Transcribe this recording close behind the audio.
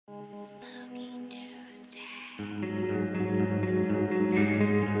Spooky Tuesday.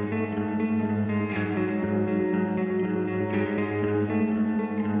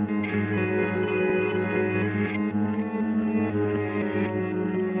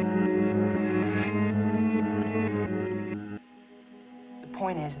 The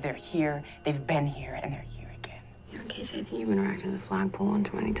point is, they're here, they've been here, and they're here again. You know, Casey, I think you've interacted with the flagpole one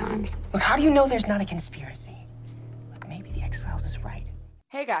too many times. Look, how do you know there's not a conspiracy? Look, maybe the X-Files is right.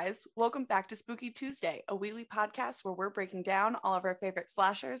 Hey guys, welcome back to Spooky Tuesday, a weekly podcast where we're breaking down all of our favorite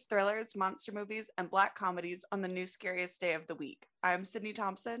slashers, thrillers, monster movies, and black comedies on the new scariest day of the week. I'm Sydney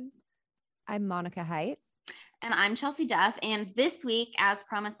Thompson. I'm Monica Height. And I'm Chelsea Duff. And this week, as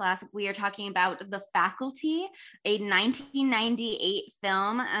promised last week, we are talking about The Faculty, a 1998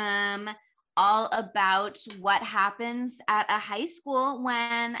 film, all about what happens at a high school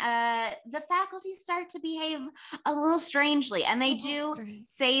when the faculty start to behave a little strangely. And they do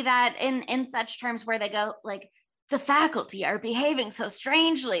say that in such terms where they go like, the faculty are behaving so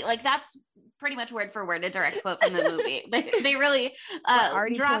strangely. Like that's pretty much word for word a direct quote from the movie. They really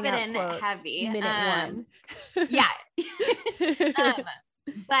drop it in heavy. Minute one. Yeah.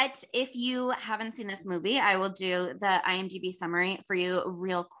 But if you haven't seen this movie, I will do the IMDb summary for you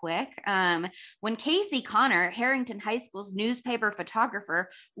real quick. When Casey Connor, Harrington High School's newspaper photographer,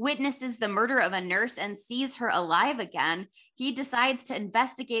 witnesses the murder of a nurse and sees her alive again, he decides to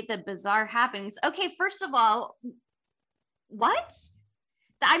investigate the bizarre happenings. Okay, first of all, what?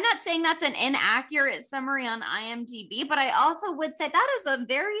 I'm not saying that's an inaccurate summary on IMDb, but I also would say that is a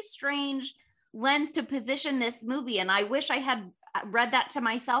very strange lens to position this movie. And I wish I had read that to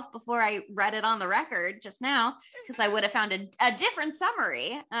myself before I read it on the record just now, because I would have found a different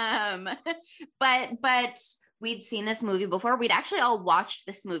summary. But we'd seen this movie before. We'd actually all watched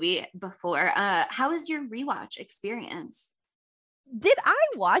this movie before. How was your rewatch experience? Did I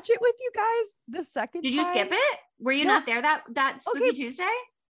watch it with you guys the second Did time? you skip it? Were you not there that Spooky Tuesday?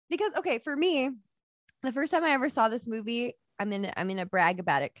 Because for me, the first time I ever saw this movie, I'm gonna brag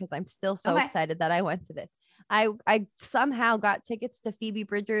about it because I'm still so excited that I went to this. I somehow got tickets to Phoebe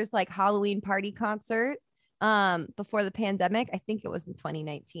Bridgers' like Halloween party concert before the pandemic. I think it was in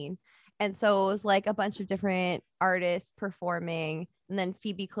 2019. And so it was like a bunch of different artists performing, and then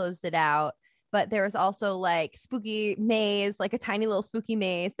Phoebe closed it out. But there was also like spooky maze, like a tiny little spooky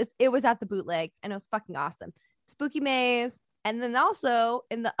maze. It was at the Bootleg, and it was fucking awesome. Spooky maze. And then also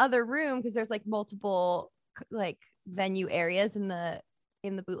in the other room, because there's like multiple like venue areas in the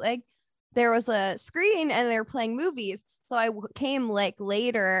Bootleg, there was a screen and they were playing movies. So I came like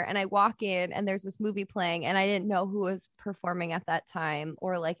later and I walk in and there's this movie playing and I didn't know who was performing at that time,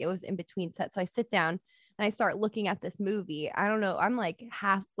 or like it was in between sets. So I sit down and I start looking at this movie. I don't know, I'm like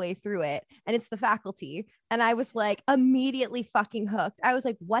halfway through it and it's The Faculty. And I was like immediately fucking hooked. I was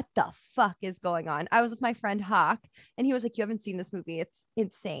like, what the fuck is going on? I was with my friend Hawk and he was like, you haven't seen this movie. It's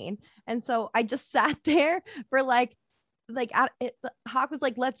insane. And so I just sat there for Hawk was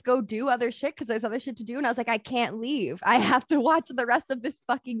like, let's go do other shit because there's other shit to do. And I was like, I can't leave. I have to watch the rest of this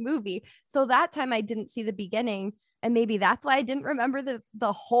fucking movie. So that time I didn't see the beginning. And maybe that's why I didn't remember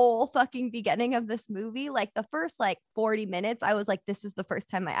the whole fucking beginning of this movie. Like the first like 40 minutes, I was like, this is the first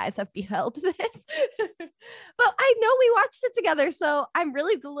time my eyes have beheld this. But I know we watched it together. So I'm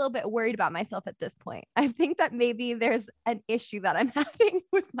really a little bit worried about myself at this point. I think that maybe there's an issue that I'm having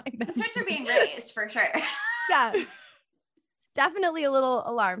with my memory. Concerns are being raised for sure. Yeah. Definitely a little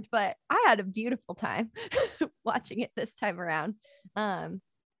alarmed, but I had a beautiful time watching it this time around. I'm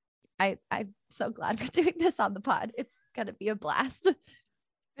so glad we're doing this on the pod. It's gonna be a blast.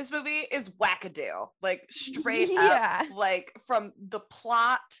 This movie is wackadoo, like straight up, like from the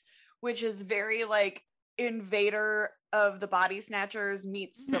plot, which is very like Invader of the Body Snatchers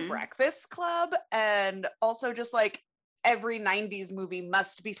meets The Breakfast Club, and also just like every 90s movie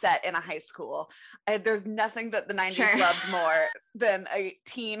must be set in a high school. There's nothing that the 90s loved more than a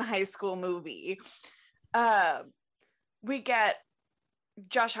teen high school movie. We get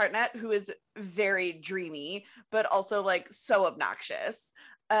Josh Hartnett, who is very dreamy, but also like so obnoxious.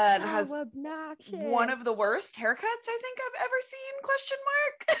 And has one of the worst haircuts I think I've ever seen, ?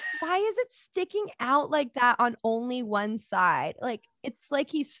 Why is it sticking out like that on only one side? Like it's like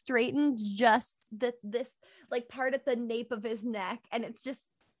he straightened just this like part at the nape of his neck, and it's just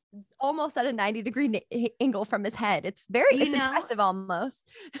almost at a 90-degree angle from his head. It's impressive almost.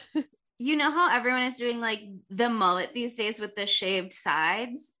 You know how everyone is doing like the mullet these days with the shaved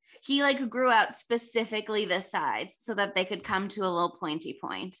sides? He like grew out specifically the sides so that they could come to a little pointy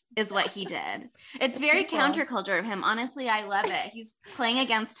point is what he did. It's very counterculture of him. Honestly, I love it. He's playing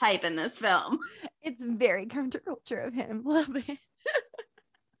against type in this film. It's very counterculture of him. Love it.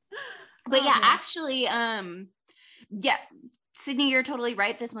 But yeah, actually, yeah, Sydney, you're totally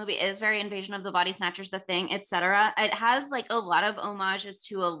right. This movie is very Invasion of the Body Snatchers, The Thing, etc. It has like a lot of homages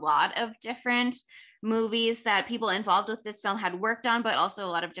to a lot of different movies that people involved with this film had worked on, but also a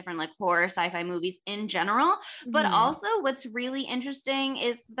lot of different like horror sci-fi movies in general. But also what's really interesting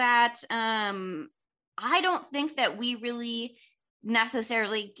is that I don't think that we really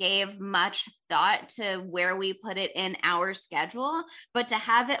necessarily gave much thought to where we put it in our schedule, but to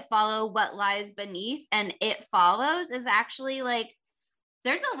have it follow What Lies Beneath and It Follows is actually like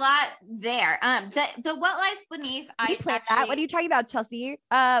there's a lot there. The What Lies Beneath, we planned that. What are you talking about, Chelsea?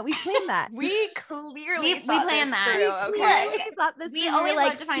 We planned that. We clearly we planned that. Through. Okay. We always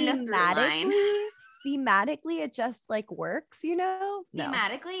like to find a through line. Thematically, it just like works, you know?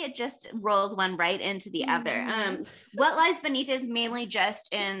 Thematically, it just rolls one right into the other. What Lies Beneath is mainly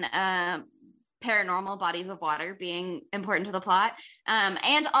just in paranormal bodies of water being important to the plot.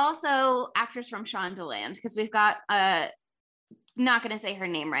 And also actors from Shondaland, because we've got not going to say her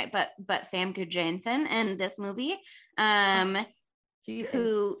name right, but Famke Janssen in this movie. She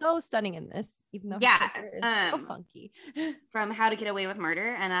is so stunning in this, even though her so funky. From How to Get Away with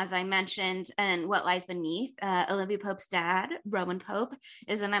Murder. And as I mentioned in What Lies Beneath, Olivia Pope's dad, Rowan Pope,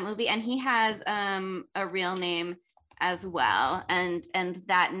 is in that movie. And he has a real name as well. And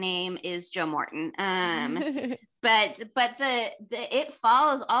that name is Joe Morton. But the It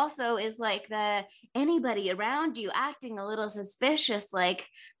Follows also is like the anybody around you acting a little suspicious, like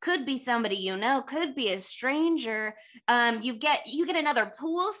could be somebody you know, could be a stranger. You get another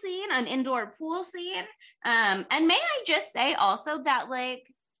pool scene, an indoor pool scene. And may I just say also that like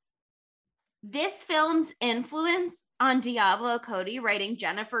this film's influence on Diablo Cody writing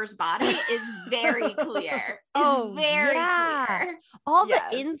Jennifer's Body is very clear. Clear. All the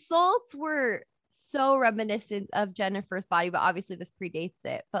insults were so reminiscent of Jennifer's Body, but obviously this predates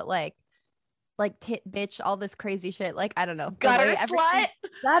it. But like tit bitch, all this crazy shit. Like I don't know, gutter slut.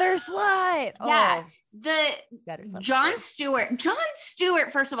 Yeah, Jon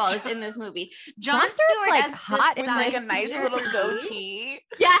Stewart. First of all, is in this movie. Jon Stewart like as hot with like a nice little goatee.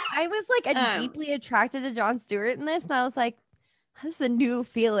 Yeah, I was like deeply attracted to Jon Stewart in this, and I was like, this is a new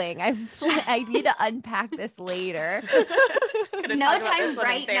feeling. I need to unpack this later. No time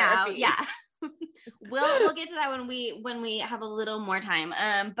right now. Yeah. We'll get to that when we have a little more time.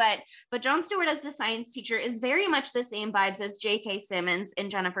 But Jon Stewart as the science teacher is very much the same vibes as J.K. Simmons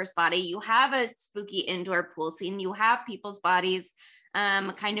in Jennifer's Body. You have a spooky indoor pool scene. You have people's bodies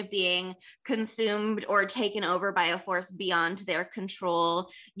kind of being consumed or taken over by a force beyond their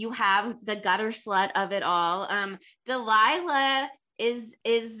control. You have the gutter slut of it all. Delilah is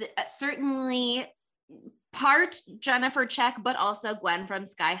certainly part Jennifer Check, but also Gwen from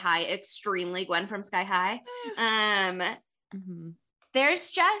Sky High, extremely Gwen from Sky High. There's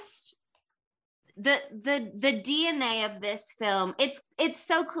just the DNA of this film. It's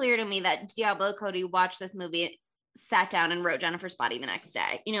so clear to me that Diablo Cody watched this movie, sat down and wrote Jennifer's Body the next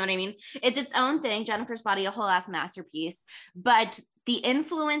day. You know what I mean? It's its own thing. Jennifer's Body, a whole ass masterpiece, but the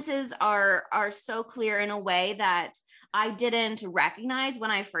influences are so clear in a way that I didn't recognize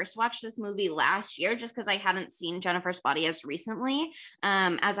when I first watched this movie last year, just because I hadn't seen Jennifer's Body as recently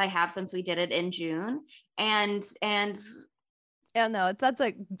as I have since we did it in June. And yeah, no, that's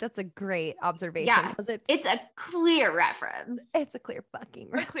a great observation. Yeah, it's a clear reference. It's a clear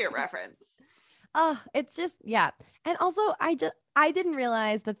fucking reference. A clear reference. It's just, yeah. And also I didn't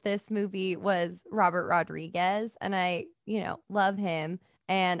realize that this movie was Robert Rodriguez, and I, love him.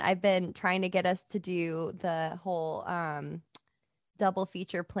 And I've been trying to get us to do the whole double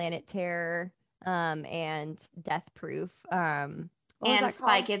feature Planet Terror and Death Proof. And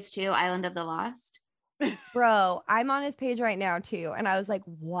Spy Kids 2, Island of the Lost. Bro, I'm on his page right now too. And I was like,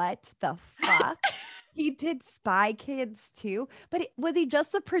 what the fuck? He did Spy Kids too? But was he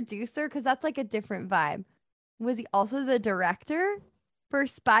just the producer? Because that's like a different vibe. Was he also the director for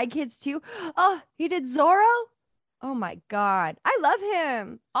Spy Kids 2? Oh, he did Zorro? Oh my God. I love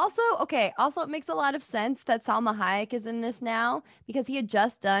him. Also, it makes a lot of sense that Salma Hayek is in this now, because he had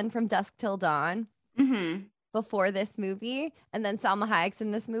just done From Dusk Till Dawn before this movie. And then Salma Hayek's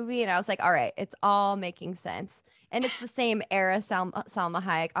in this movie. And I was like, all right, it's all making sense. And it's the same era, Salma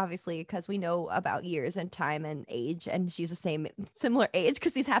Hayek, obviously, because we know about years and time and age. And she's the similar age,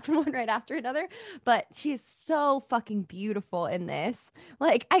 because these happen one right after another. But she's so fucking beautiful in this.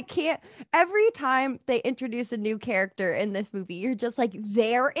 Like, I can't, every time they introduce a new character in this movie, you're just like,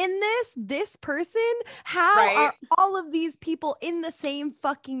 they're in this person? How are all of these people in the same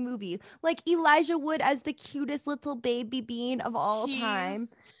fucking movie? Like Elijah Wood as the cutest little baby bean of all time.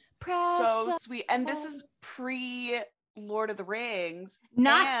 So sweet. And this is pre Lord of the Rings.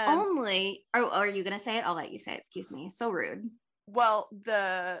 Not only, are you going to say it? I'll let you say it. Excuse me. So rude. Well,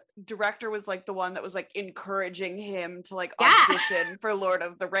 the director was like the one that was like encouraging him to like audition for Lord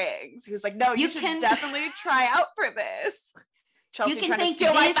of the Rings. He was like, no, you should definitely try out for this. Chelsea, you can think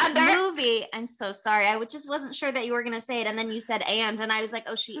this movie. I'm so sorry. I just wasn't sure that you were going to say it. And then you said, and I was like,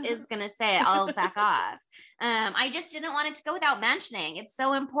 oh, she is going to say it. I'll back off. I just didn't want it to go without mentioning. It's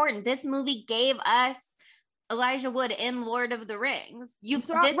so important. This movie gave us Elijah Wood in Lord of the Rings.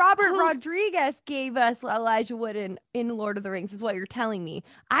 Robert Rodriguez gave us Elijah Wood in Lord of the Rings, is what you're telling me.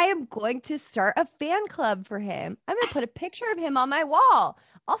 I am going to start a fan club for him. I'm going to put a picture of him on my wall.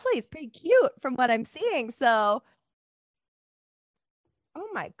 Also, he's pretty cute from what I'm seeing. So, oh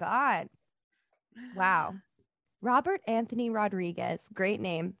my God. Wow. Robert Anthony Rodriguez. Great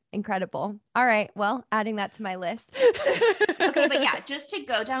name. Incredible. All right. Well, adding that to my list. Okay, but yeah, just to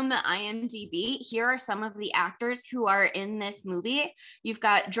go down the IMDb, here are some of the actors who are in this movie. You've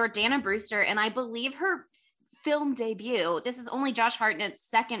got Jordana Brewster, and I believe her film debut. This is only Josh Hartnett's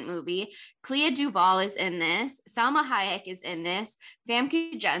second movie. Clea Duvall is in this. Salma Hayek is in this.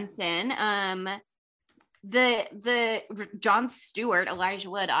 Famke Jensen. The Jon Stewart,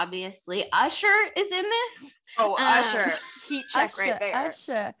 Elijah Wood, obviously. Usher is in this. Oh, Usher. Heat check right there.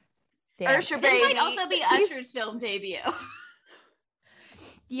 Usher. Damn. Usher, baby. This might also be Usher's film debut.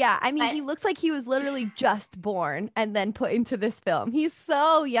 Yeah, I mean, he looks like he was literally just born and then put into this film. He's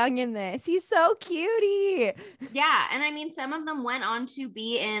so young in this. He's so cutie. Yeah, and I mean, some of them went on to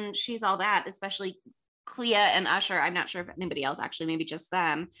be in She's All That, especially Clea and Usher. I'm not sure if anybody else, actually, maybe just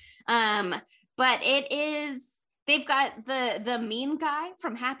them. But they've got the mean guy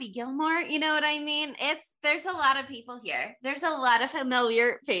from Happy Gilmore. You know what I mean? There's a lot of people here. There's a lot of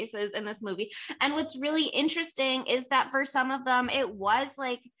familiar faces in this movie. And what's really interesting is that for some of them, it was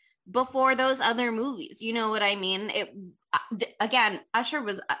like before those other movies. You know what I mean? Again, Usher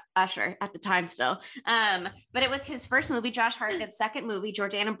was Usher at the time still. But it was his first movie, Josh Hartnett's second movie,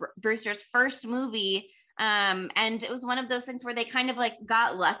 Jordana Brewster's first movie. And it was one of those things where they kind of like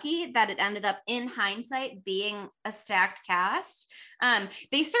got lucky that it ended up in hindsight being a stacked cast.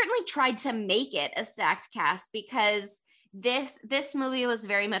 They certainly tried to make it a stacked cast because this movie was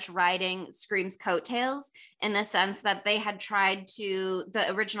very much riding Scream's coattails in the sense that the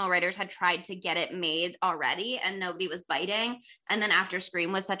original writers had tried to get it made already and nobody was biting. And then after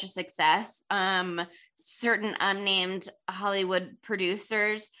Scream was such a success, certain unnamed Hollywood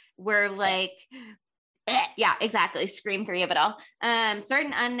producers were like, yeah, exactly. Scream 3 of it all.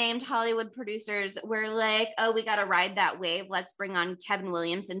 Certain unnamed Hollywood producers were like, oh, we got to ride that wave. Let's bring on Kevin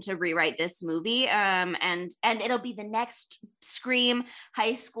Williamson to rewrite this movie. And it'll be the next Scream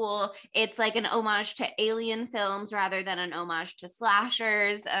high school. It's like an homage to alien films rather than an homage to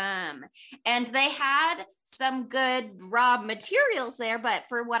slashers. And they had some good raw materials there, but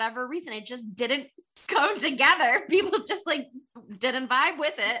for whatever reason, it just didn't come together. People just like didn't vibe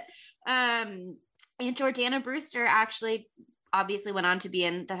with it. And Jordana Brewster actually obviously went on to be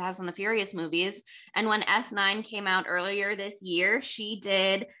in the Fast and the Furious movies. And when F9 came out earlier this year, she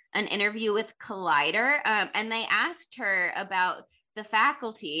did an interview with Collider. And they asked her about the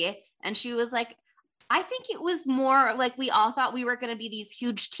faculty. And she was like, I think it was more like we all thought we were going to be these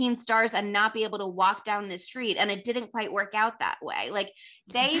huge teen stars and not be able to walk down the street. And it didn't quite work out that way. Like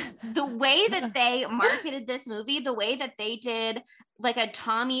the way that they marketed this movie, the way that they did like a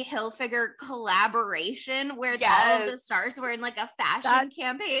Tommy Hilfiger collaboration where all of the stars were in like a fashion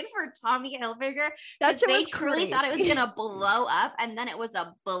campaign for Tommy Hilfiger. They truly thought it was going to blow up. And then it was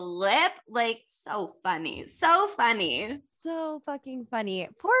a blip. Like so funny. So funny. So fucking funny.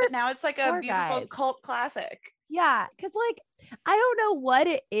 But now it's like a beautiful guys. Cult classic. Yeah, because like I don't know what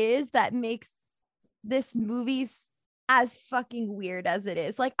it is that makes this movie as fucking weird as it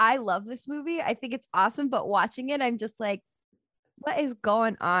is. Like I love this movie. I think it's awesome, but watching it, I'm just like, what is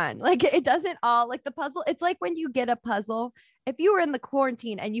going on? Like it doesn't all like the puzzle. It's like when you get a puzzle. If you were in the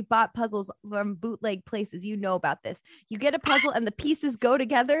quarantine and you bought puzzles from bootleg places, you know about this. You get a puzzle and the pieces go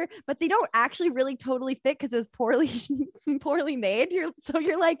together, but they don't actually really totally fit because it was poorly made. So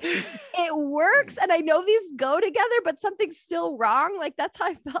you're like, it works. And I know these go together, but something's still wrong. Like that's how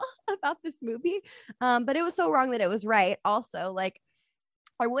I felt about this movie. But it was so wrong that it was right. Also, like,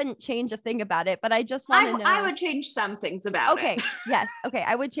 I wouldn't change a thing about it, but I just want to know. I would change some things about it. Okay. Yes. Okay.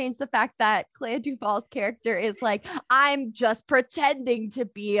 I would change the fact that Clea Duvall's character is like, I'm just pretending to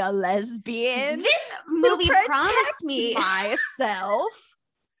be a lesbian. This movie promised me myself.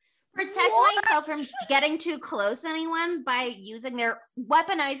 protect myself from getting too close to anyone by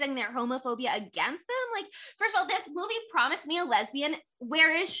weaponizing their homophobia against them. Like, first of all, this movie promised me a lesbian.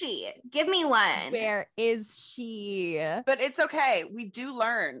 Where is she? Give me one. Where is she? But it's okay. We do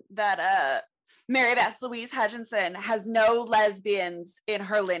learn that Mary Beth Louise Hutchinson has no lesbians in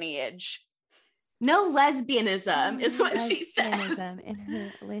her lineage. No lesbianism is what she says. In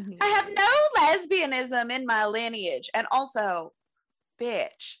her lineage. I have no lesbianism in my lineage. And also,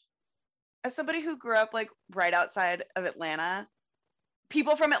 bitch, as somebody who grew up like right outside of Atlanta,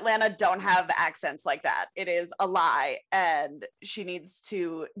 people from Atlanta don't have accents like that. It is a lie, and she needs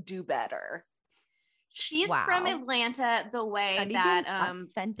to do better. She's from Atlanta the way that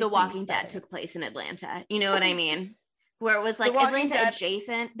The Walking Dead took place in Atlanta. You know what I mean? Where it was like Atlanta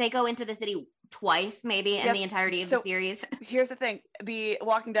adjacent. They go into the city twice maybe in the entirety of the series. Here's the thing. The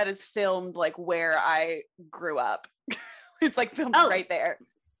Walking Dead is filmed like where I grew up. It's like filmed right there.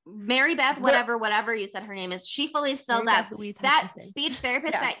 Mary Beth, whatever you said her name is, she fully stole that speech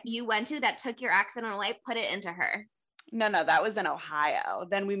therapist that you went to that took your accent away, put it into her. No, that was in Ohio.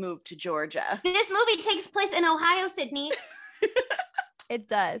 Then we moved to Georgia. This movie takes place in Ohio, Sydney. It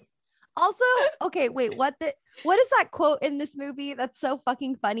does. Also, okay, wait, what is that quote in this movie that's so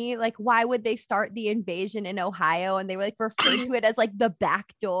fucking funny? Like, why would they start the invasion in Ohio? And they were like refer to it as like the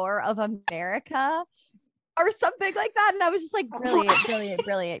back door of America or something like that. And I was just like,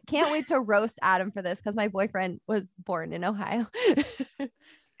 brilliant. Can't wait to roast Adam for this because my boyfriend was born in Ohio.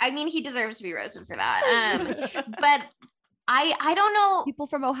 I mean, he deserves to be roasted for that. But I don't know. People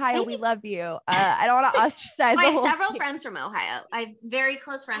from Ohio, we love you. I don't want to ostracize. I have several friends from Ohio. I have very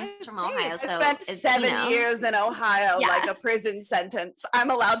close friends from Ohio. So I spent 7 years in Ohio, like a prison sentence.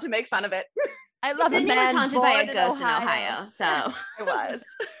 I'm allowed to make fun of it. I love Sydney was haunted by a ghost in Ohio. So I was.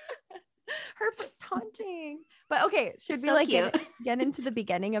 Her was haunting. But okay, should we get into the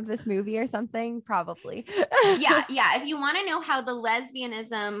beginning of this movie or something? Probably. Yeah. If you want to know how the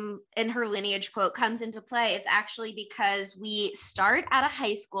lesbianism in her lineage quote comes into play, it's actually because we start at a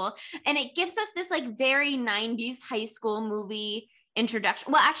high school and it gives us this like very 90s high school movie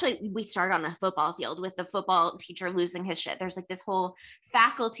introduction. Well, actually, we start on a football field with the football teacher losing his shit. There's like this whole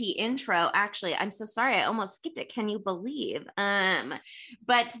faculty intro. Actually, I'm so sorry, I almost skipped it. Can you believe?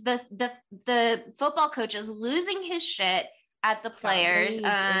 But the football coach is losing his shit at the players.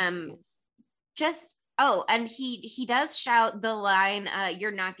 And he does shout the line,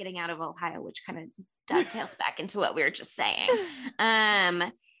 "You're not getting out of Ohio," which kind of dovetails back into what we were just saying.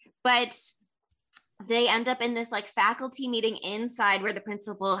 But they end up in this like faculty meeting inside where the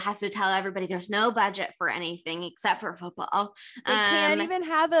principal has to tell everybody there's no budget for anything except for football. They can't even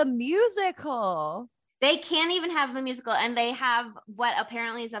have a musical. They can't even have a musical. And they have what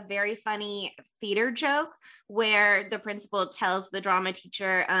apparently is a very funny theater joke where the principal tells the drama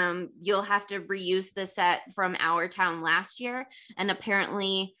teacher, you'll have to reuse the set from Our Town last year. And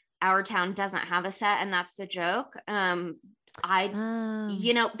apparently Our Town doesn't have a set. And that's the joke.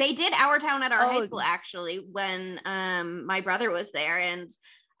 They did Our Town at our high school actually when my brother was there, and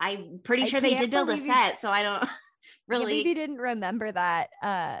I'm pretty sure they did build a set, so I don't really believe you didn't remember that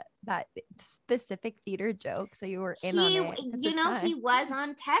that specific theater joke, so you were in on it. He was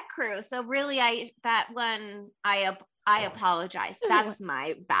on Tech Crew, so really I apologize. That's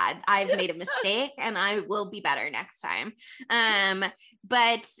my bad. I've made a mistake and I will be better next time.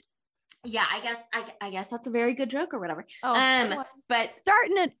 But yeah, I guess that's a very good joke or whatever. But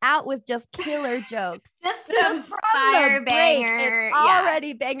starting it out with just killer jokes, just fire banger. It's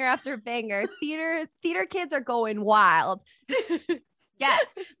already banger after banger. Theater kids are going wild.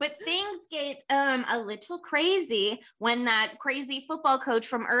 Yes, but things get a little crazy when that crazy football coach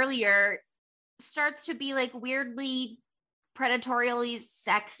from earlier starts to be like weirdly predatorially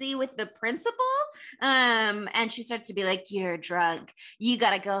sexy with the principal, and she starts to be like, "You're drunk, you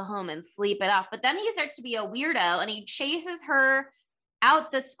gotta go home and sleep it off." But then he starts to be a weirdo and he chases her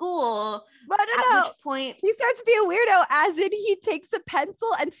out the school. But at which point he starts to be a weirdo as in he takes a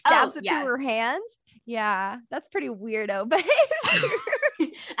pencil and stabs it through her hands. Yeah, that's pretty weirdo behavior.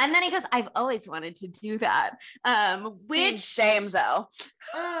 And then he goes, "I've always wanted to do that." Which same though.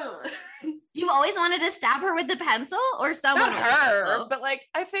 You've always wanted to stab her with the pencil, or someone? Not her, but like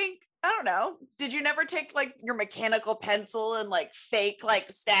I don't know. Did you never take like your mechanical pencil and like fake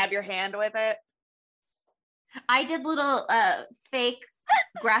like stab your hand with it? I did little fake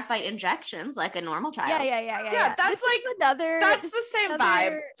graphite injections like a normal child. Yeah. That's that's the same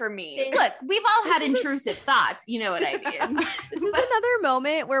vibe for me. Thing. Look, we've all had intrusive thoughts. You know what I mean? This is another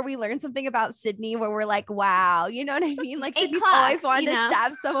moment where we learn something about Sydney where we're like, wow, you know what I mean? Like Sydney's always wanted to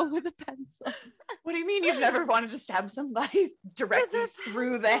stab someone with a pencil. What do you mean you've never wanted to stab somebody directly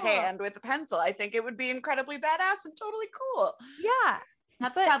through the hand with a pencil? I think it would be incredibly badass and totally cool. Yeah.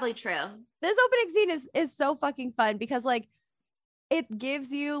 That's probably true. This opening scene is so fucking fun because like it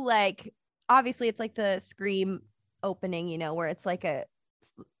gives you like, obviously it's like the Scream opening, you know, where it's like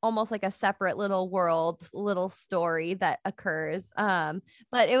almost like a separate little world, little story that occurs.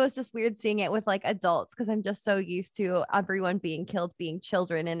 But it was just weird seeing it with like adults because I'm just so used to everyone being killed being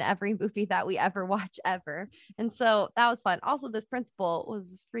children in every movie that we ever watch ever. And so that was fun. Also, this principal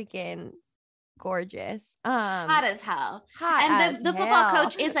was freaking gorgeous. Hot as hell. And the football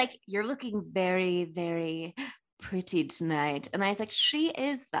coach is like, you're looking very, very pretty tonight. And I was like, she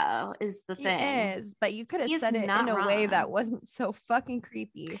is though, is the thing. Is, but you could have said it in a way that wasn't so fucking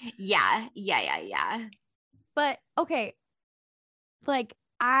creepy. Yeah. But okay, like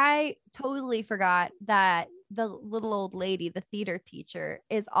I totally forgot that the little old lady, the theater teacher,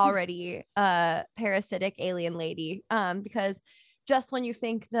 is already a parasitic alien lady. Because just when you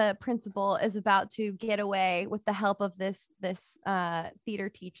think the principal is about to get away with the help of this theater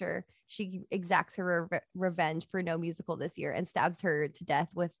teacher, she exacts her revenge for No Musical this year and stabs her to death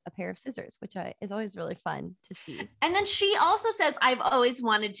with a pair of scissors, which is always really fun to see. And then she also says, I've always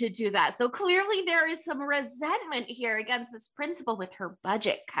wanted to do that. So clearly there is some resentment here against this principal with her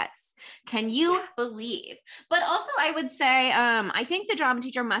budget cuts. Can you believe? But also I would say, I think the drama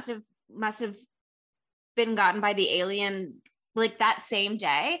teacher must have been gotten by the alien like that same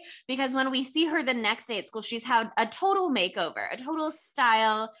day, because when we see her the next day at school, she's had a total makeover, a total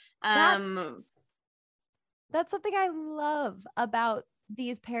style. That's something I love about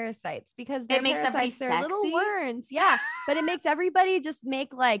these parasites, because it makes everybody they're little worms. Yeah. But it makes everybody just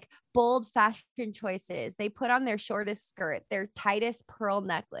make like bold fashion choices. They put on their shortest skirt, their tightest pearl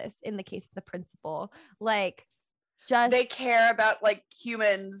necklace in the case of the principal. Like just they care about like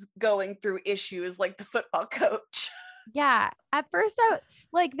humans going through issues like the football coach. Yeah. At first,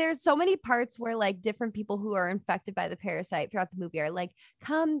 there's so many parts where like different people who are infected by the parasite throughout the movie are like,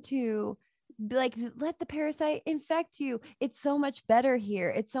 come to like, let the parasite infect you. It's so much better here.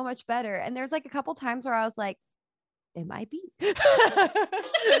 It's so much better. And there's like a couple times where I was like, it might be. They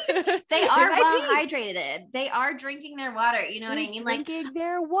are well hydrated. They are drinking their water. You know what I mean? Drinking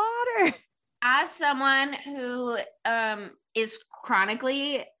their water. As someone who is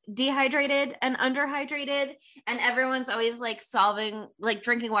chronically dehydrated and underhydrated, and everyone's always like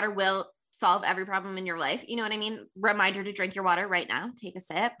drinking water will solve every problem in your life. You know what I mean? Reminder to drink your water right now. Take a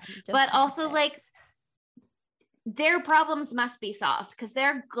sip. But also like their problems must be solved because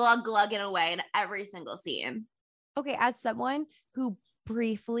they're glugging away in every single scene. Okay, as someone who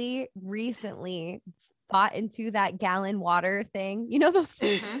recently bought into that gallon water thing, you know, those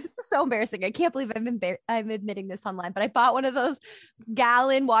This is so embarrassing. I can't believe I'm admitting this online, but I bought one of those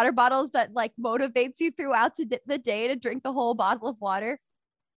gallon water bottles that like motivates you throughout the day to drink the whole bottle of water.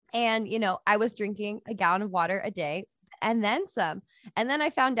 And, you know, I was drinking a gallon of water a day and then some. And then I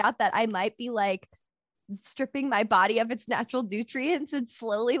found out that I might be like stripping my body of its natural nutrients and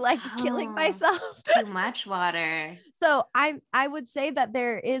slowly like killing myself. Too much water. So I would say that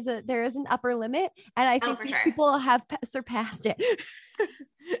there is an upper limit, and I think people have surpassed it.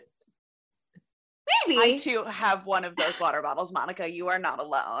 Maybe I too have one of those water bottles, Monica. You are not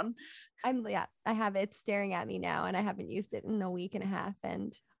alone. I have it staring at me now, and I haven't used it in a week and a half,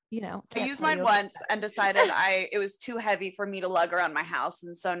 and you know, I used mine once and decided it was too heavy for me to lug around my house.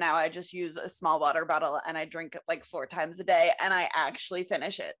 And so now I just use a small water bottle and I drink it like 4 times a day and I actually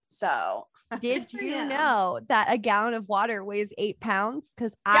finish it. So did you know that a gallon of water weighs 8 pounds?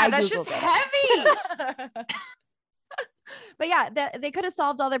 Because that's just heavy. But yeah, they could have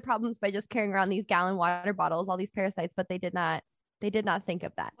solved all their problems by just carrying around these gallon water bottles, all these parasites, but they did not think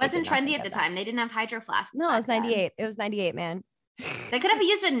of that. Wasn't trendy at the time. They didn't have hydro flasks. No, it was 98. It was 98, man. They could have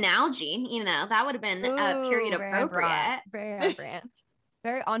used a Nalgene, you know, that would have been period appropriate. Very on brand.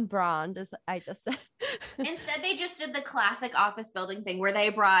 Very on brand, as I just said. Instead, they just did the classic office building thing where they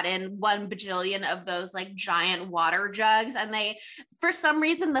brought in 1 bajillion of those like giant water jugs. And they, for some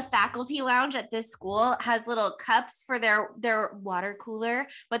reason, the faculty lounge at this school has little cups for their water cooler,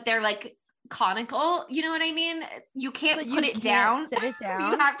 but they're like conical, you know what I mean? You can't put it down. Sit it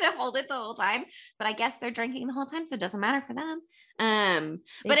down. You have to hold it the whole time. But I guess they're drinking the whole time, so it doesn't matter for them.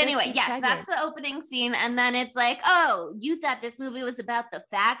 But anyway, yes, that's the opening scene. And then it's like, oh, you thought this movie was about the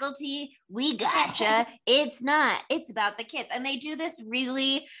faculty? We gotcha. It's not. It's about the kids. And they do this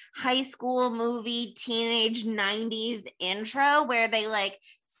really high school movie, teenage 90s intro where they like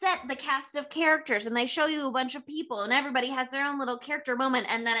set the cast of characters and they show you a bunch of people and everybody has their own little character moment,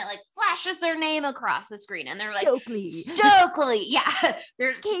 and then it like flashes their name across the screen and they're like Stokely. Yeah.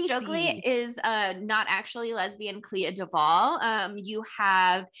 There's Casey. Stokely is not actually lesbian Clea Duvall. You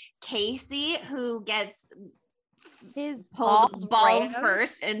have Casey, who gets his balls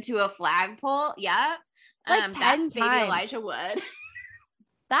first into a flagpole. Yeah. Like 10 that's times. Baby Elijah Wood.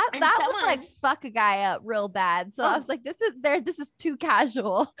 That would like fuck a guy up real bad. So I was like, this is too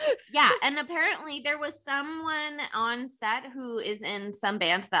casual. Yeah. And apparently there was someone on set who is in some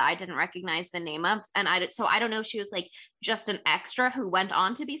band that I didn't recognize the name of. And I don't know if she was like just an extra who went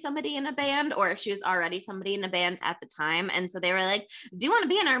on to be somebody in a band, or if she was already somebody in a band at the time. And so they were like, do you want to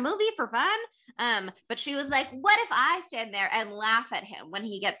be in our movie for fun? But she was like, what if I stand there and laugh at him when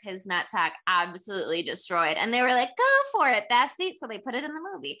he gets his nutsack absolutely destroyed? And they were like, go for it, bestie. So they put it in the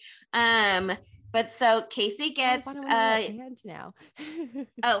movie. But so Casey gets now.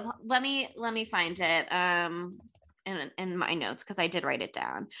 Oh, let me find it. In my notes, because I did write it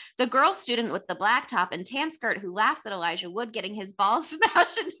down. The girl student with the black top and tan skirt who laughs at Elijah Wood getting his balls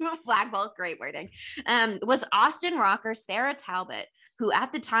smashed into a flagpole, great wording, was Austin rocker Sarah Talbot, who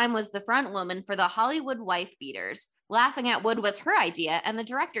at the time was the front woman for the Hollywood Wife Beaters. Laughing at Wood was her idea, and the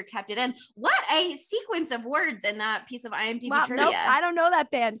director kept it in. What a sequence of words in that piece of IMDb trivia. Nope, I don't know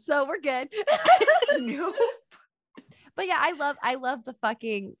that band, so we're good. Nope. But yeah, I love the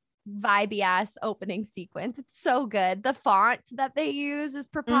fucking vibey ass opening sequence. It's so good. The font that they use is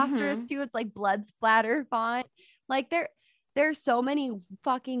preposterous too. It's like blood splatter font. Like there's so many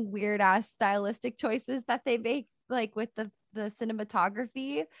fucking weird ass stylistic choices that they make, like with the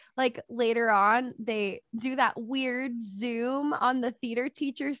cinematography. Like later on they do that weird zoom on the theater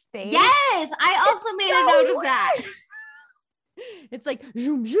teacher's face. Yes, I also made a note of that. It's like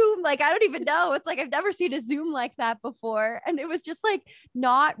zoom zoom, like I don't even know. It's like I've never seen a zoom like that before, and it was just like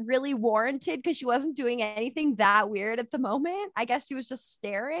not really warranted because she wasn't doing anything that weird at the moment. I guess she was just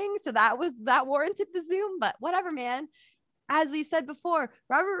staring, so that warranted the zoom. But whatever, man. As we've said before,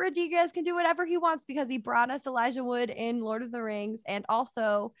 Robert Rodriguez can do whatever he wants because he brought us Elijah Wood in Lord of the Rings, and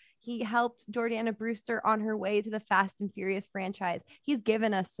also he helped Jordana Brewster on her way to the Fast and Furious franchise. He's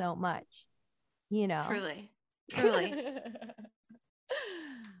given us so much, you know. Truly.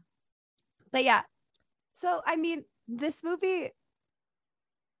 But yeah, so I mean, this movie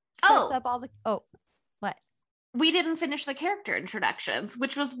sets up all the what? We didn't finish the character introductions,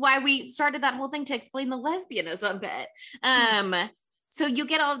 which was why we started that whole thing to explain the lesbianism bit. So you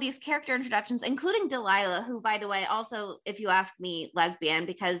get all of these character introductions, including Delilah, who, by the way, also, if you ask me, lesbian,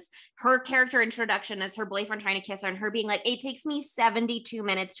 because her character introduction is her boyfriend trying to kiss her and her being like, it takes me 72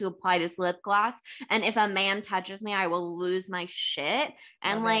 minutes to apply this lip gloss. And if a man touches me, I will lose my shit.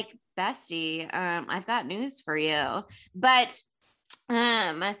 And like, bestie, I've got news for you. But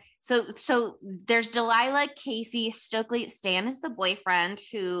so there's Delilah, Casey, Stokely. Stan is the boyfriend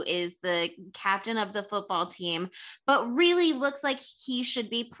who is the captain of the football team, but really looks like he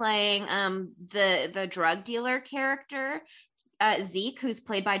should be playing the drug dealer character, Zeke, who's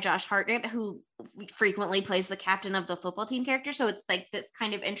played by Josh Hartnett, who frequently plays the captain of the football team character. So it's like this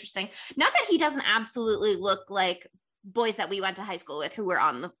kind of interesting. Not that he doesn't absolutely look like boys that we went to high school with who were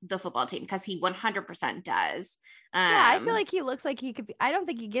on the football team, because he 100% does. Yeah, I feel like he looks like he could be. I don't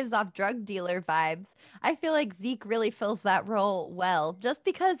think he gives off drug dealer vibes. I feel like Zeke really fills that role well, just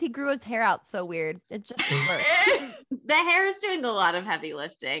because he grew his hair out so weird. It just works. The hair is doing a lot of heavy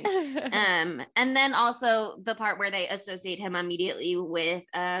lifting. And then also the part where they associate him immediately with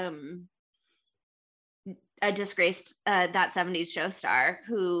a disgraced that 70s show star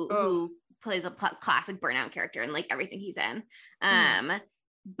who plays a classic burnout character and like everything he's in.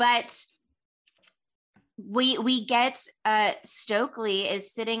 But we get Stokely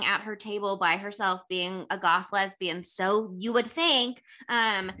is sitting at her table by herself being a goth lesbian, so you would think,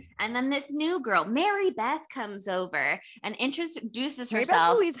 and then this new girl, Mary Beth, comes over and introduces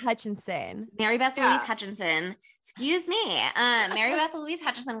herself. Louise Hutchinson. Mary Beth Louise Hutchinson. Excuse me. Mary Beth Louise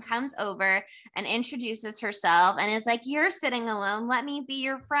Hutchinson comes over and introduces herself and is like, you're sitting alone, let me be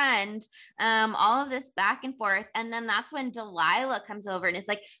your friend. All of this back and forth. And then that's when Delilah comes over and is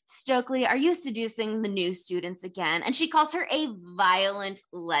like, Stokely, are you seducing the new students again? And she calls her a violent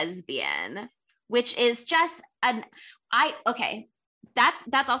lesbian, which is just okay.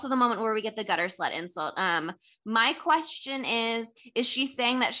 that's also the moment where we get the gutter slut insult. My question is she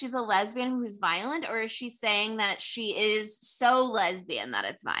saying that she's a lesbian who's violent, or is she saying that she is so lesbian that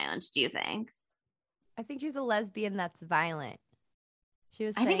it's violent, do you think? I think she's a lesbian that's violent.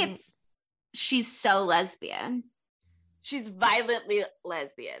 I think she's so lesbian. She's violently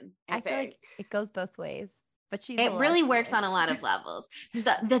lesbian. I feel like it goes both ways. But it really works on a lot of levels.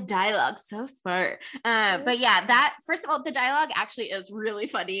 So the dialogue's so smart. But yeah, that first of all, the dialogue actually is really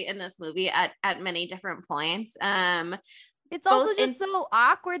funny in this movie at many different points. It's also just so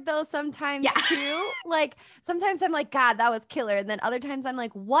awkward though sometimes too. Like sometimes I'm like, God, that was killer. And then other times I'm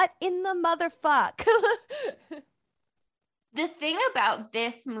like, what in the motherfuck? The thing about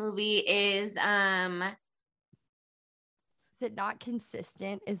this movie is it not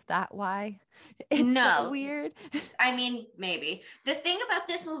consistent? Is that why? It's no so weird. I mean, maybe. The thing about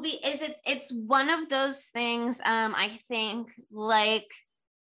this movie is it's one of those things, I think, like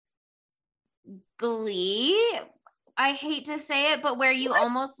Glee, I hate to say it, but where you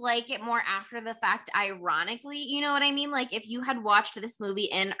almost like it more after the fact, ironically, you know what I mean? Like if you had watched this movie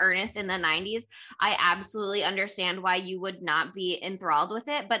in earnest in the 90s, I absolutely understand why you would not be enthralled with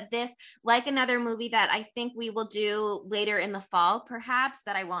it. But this, like another movie that I think we will do later in the fall, perhaps,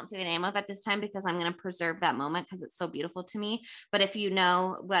 that I won't say the name of at this time because I'm going to preserve that moment because it's so beautiful to me. But if you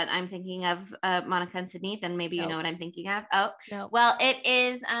know what I'm thinking of, Monica and Sydney, then maybe you know what I'm thinking of. Oh, no. Well, it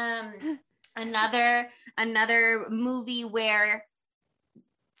is another movie where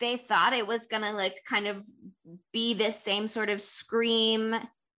they thought it was gonna like kind of be this same sort of Scream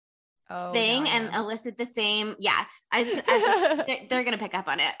thing and elicit the same as they're gonna pick up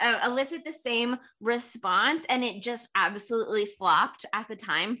on it, elicit the same response, and it just absolutely flopped at the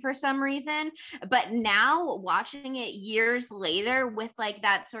time for some reason. But now watching it years later with like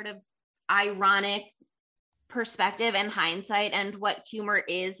that sort of ironic perspective and hindsight and what humor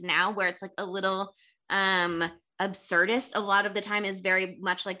is now, where it's like a little absurdist a lot of the time, is very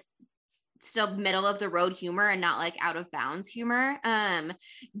much like still middle of the road humor and not like out of bounds humor,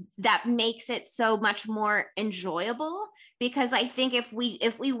 that makes it so much more enjoyable. Because I think if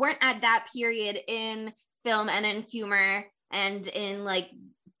we weren't at that period in film and in humor and in like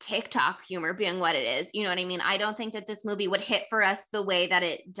TikTok humor being what it is, you know what I mean? I don't think that this movie would hit for us the way that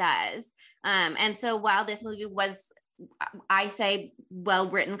it does. And so while this movie was, I say, well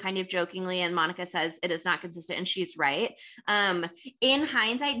written kind of jokingly, and Monica says it is not consistent, and she's right. In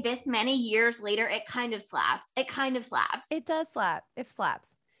hindsight, this many years later, it kind of slaps. It does slap. It slaps.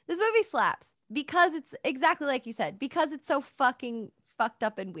 This movie slaps because it's exactly like you said, because it's so fucking fucked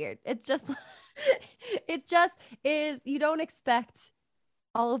up and weird. It's just, it just is. You don't expect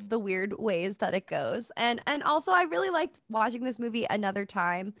all of the weird ways that it goes. And also I really liked watching this movie another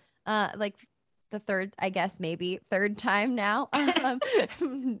time, like the third, I guess maybe third time now.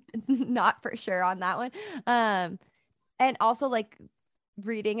 Not for sure on that one. And also like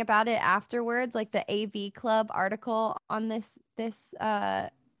reading about it afterwards, like the AV Club article on this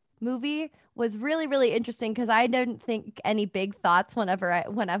movie was really, really interesting because I didn't think any big thoughts when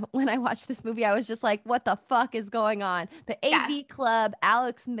I watched this movie. I was just like, what the fuck is going on? The AV Club,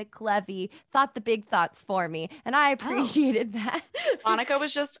 Alex McLevy thought the big thoughts for me, and I appreciated that. Monica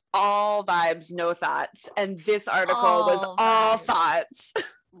was just all vibes, no thoughts, and this article was all thoughts.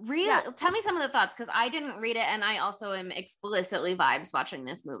 Really? Yeah. Tell me some of the thoughts, because I didn't read it, and I also am explicitly vibes watching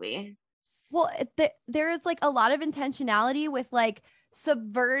this movie. Well, there is like a lot of intentionality with like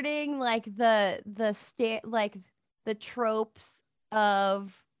subverting like the tropes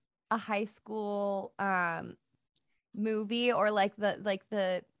of a high school movie, or like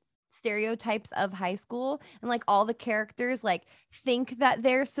the stereotypes of high school, and like all the characters like think that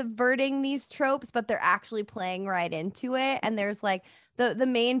they're subverting these tropes, but they're actually playing right into it. And there's like the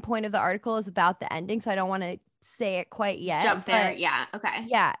main point of the article is about the ending, so I don't want to say it quite yet. Jump there. Yeah. Okay.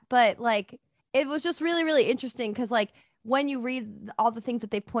 Yeah, but like it was just really, really interesting because like when you read all the things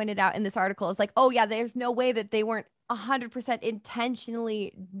that they pointed out in this article, it's like, oh yeah, there's no way that they weren't 100%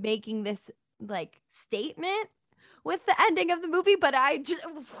 intentionally making this like statement with the ending of the movie, but I just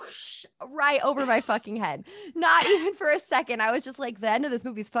whoosh, right over my fucking head. Not even for a second. I was just like, the end of this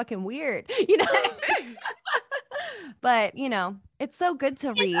movie is fucking weird, you know? But, you know, it's so good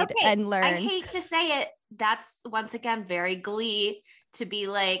to read and learn. I hate to say it. That's once again very Glee to be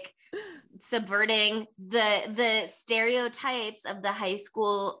like subverting the stereotypes of the high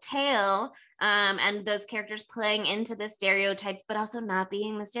school tale, and those characters playing into the stereotypes, but also not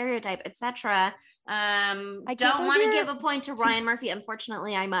being the stereotype, etc. I don't want to give a point to Ryan Murphy.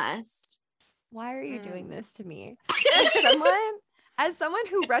 Unfortunately, I must. Why are you doing this to me? As someone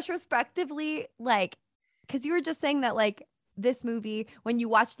who retrospectively, like, because you were just saying that like this movie, when you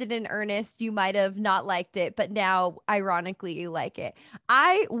watched it in earnest, you might have not liked it, but now ironically you like it.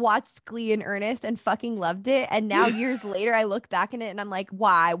 I watched Glee in earnest and fucking loved it, and now years later I look back in it and I'm like,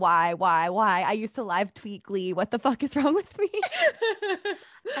 why? I used to live tweet Glee. What the fuck is wrong with me?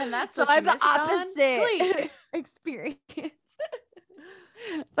 And that's so what I have you the missed on Glee. opposite experience.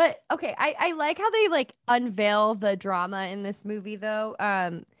 But okay, I like how they like unveil the drama in this movie though.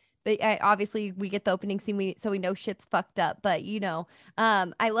 But obviously we get the opening scene, so we know shit's fucked up. But you know,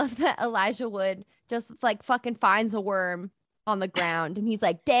 I love that Elijah Wood just like fucking finds a worm on the ground, and he's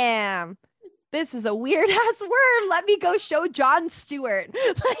like, "Damn, this is a weird ass worm. Let me go show Jon Stewart."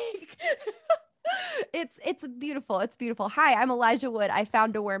 Like, it's beautiful. It's beautiful. Hi, I'm Elijah Wood. I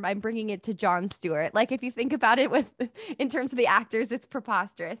found a worm. I'm bringing it to Jon Stewart. Like, if you think about it in terms of the actors, it's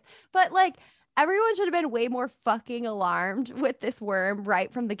preposterous. But like, everyone should have been way more fucking alarmed with this worm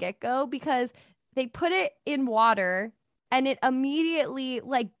right from the get-go, because they put it in water and it immediately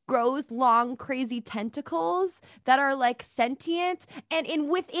like grows long, crazy tentacles that are like sentient. And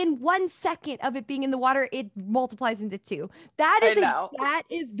within 1 second of it being in the water, it multiplies into 2. That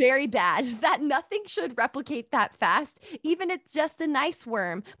is very bad. That nothing should replicate that fast, even it's just a nice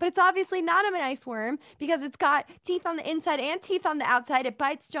worm. But it's obviously not a nice worm because it's got teeth on the inside and teeth on the outside. It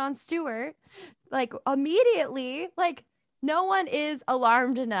bites Jon Stewart like immediately. Like, no one is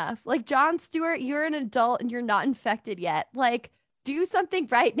alarmed enough. Like, Jon Stewart, you're an adult and you're not infected yet. Like, do something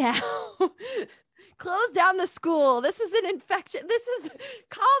right now. Close down the school. This is an infection.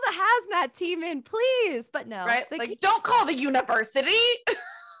 Call the hazmat team in, please. But no. Right? Like, don't call the university.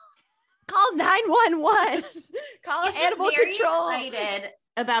 Call 911. Call animal control. Excited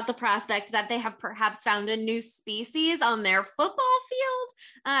about the prospect that they have perhaps found a new species on their football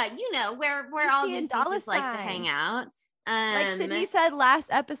field. You know, where all new species like to hang out. Like Sydney said last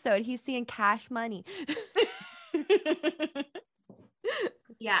episode, he's seeing cash money.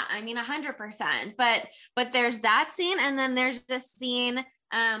 Yeah, I mean 100%. But there's that scene, and then there's this scene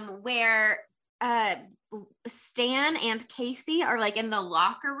where Stan and Casey are like in the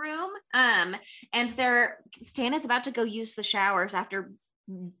locker room, and Stan is about to go use the showers after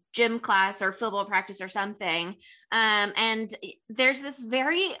gym class or football practice or something, and there's this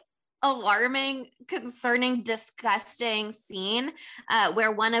very alarming, concerning, disgusting scene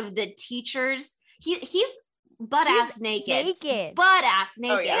where one of the teachers, he's butt-ass naked in the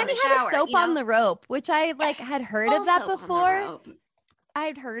shower. Had a soap on the rope, which I like had heard of that before.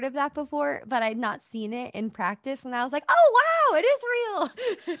 I'd heard of that before, but I'd not seen it in practice, and I was like, "Oh wow, it is real."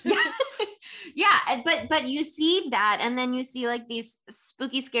 Yeah, but you see that, and then you see like these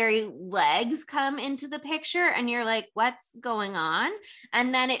spooky, scary legs come into the picture, and you're like, "What's going on?"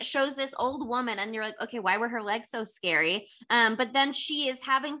 And then it shows this old woman, and you're like, "Okay, why were her legs so scary?" But then she is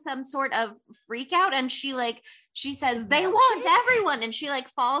having some sort of freak out, and she says, "They want everyone," and she like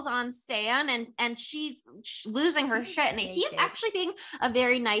falls on Stan, and she's losing her shit, and he's actually being a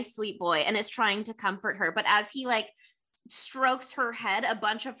very nice, sweet boy and is trying to comfort her. But as he like strokes her head, a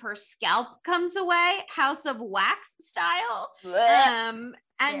bunch of her scalp comes away, House of Wax style. And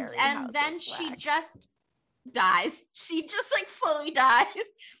then she just dies. She just like fully dies.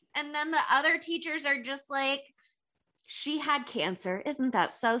 And then the other teachers are just like, "She had cancer. Isn't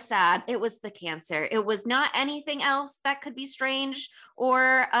that so sad?" It was the cancer. It was not anything else that could be strange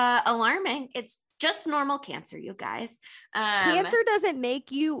or alarming. It's just normal cancer, you guys. Cancer doesn't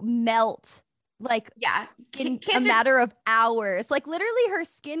make you melt like in cancer, a matter of hours. Like literally her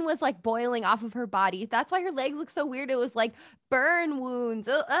skin was like boiling off of her body. That's why her legs look so weird. It was like burn wounds.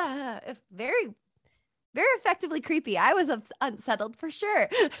 Very, very effectively creepy. I was unsettled for sure.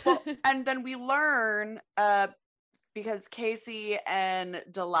 Well, and then we learn because Casey and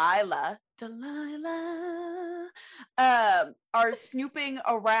Delilah are snooping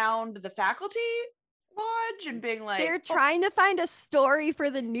around the faculty lodge and being like, they're trying to find a story for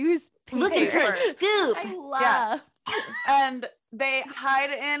the newspaper. Looking for a scoop. I love. Yeah. And they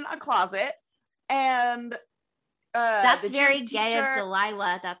hide in a closet, and that's very gay of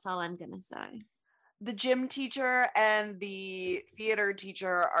Delilah. That's all I'm gonna say. The gym teacher and the theater teacher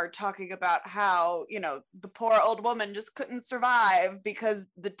are talking about how, you know, the poor old woman just couldn't survive because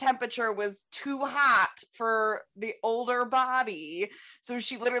the temperature was too hot for the older body. So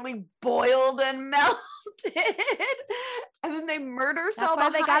she literally boiled and melted. And then they murder Salma Hayek. That's why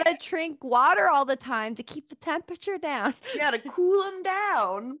they gotta drink water all the time to keep the temperature down. Yeah, to cool them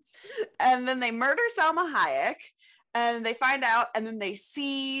down. And then they murder Salma Hayek, and they find out, and then they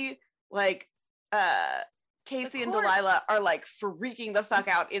see like Casey and Delilah are like freaking the fuck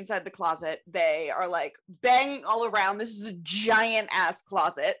out inside the closet. They are like banging all around. This is a giant ass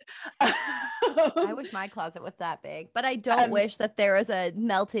closet. I wish my closet was that big, but I don't wish that there was a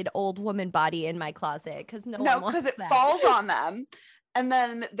melted old woman body in my closet because because it falls on them, and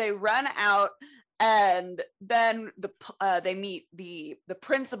then they run out. And then they meet the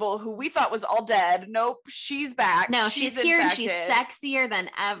principal, who we thought was all dead. Nope, she's back. No, she's here and she's sexier than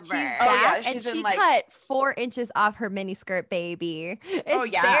ever. She's back, and she cut 4 inches off her miniskirt, baby.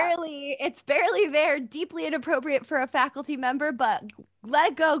 It's barely there. Deeply inappropriate for a faculty member, but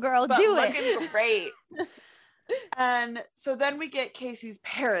let it go, girl. Do it. Looking great. And so then we get Casey's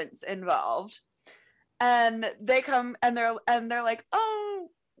parents involved, and they come and they're like, oh,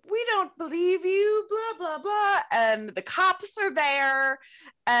 we don't believe you, blah, blah, blah. And the cops are there,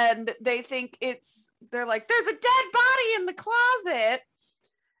 and they think they're like, there's a dead body in the closet.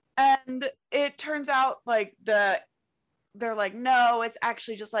 And it turns out like they're like, no, it's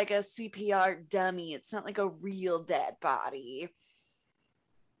actually just like a CPR dummy. It's not like a real dead body.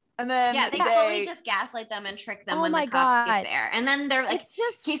 And then they totally just gaslight them and trick them when the cops get there. And then they're like,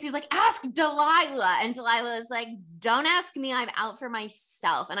 Casey's like, ask Delilah. And Delilah is like, don't ask me. I'm out for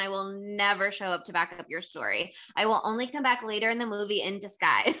myself. And I will never show up to back up your story. I will only come back later in the movie in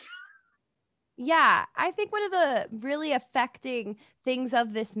disguise. Yeah, I think one of the really affecting things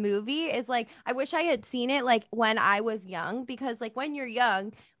of this movie is like, I wish I had seen it like when I was young, because like when you're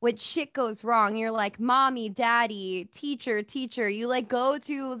young, when shit goes wrong, you're like, mommy, daddy, teacher, you like go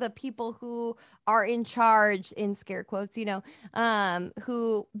to the people who are in charge, in scare quotes,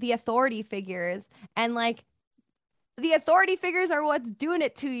 who the authority figures, and like the authority figures are what's doing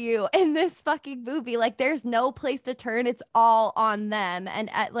it to you in this fucking movie. Like there's no place to turn. It's all on them. And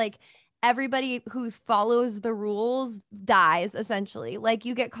everybody who follows the rules dies, essentially. Like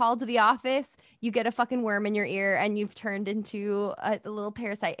you get called to the office, you get a fucking worm in your ear, and you've turned into a little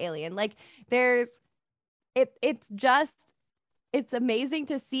parasite alien. Like it's amazing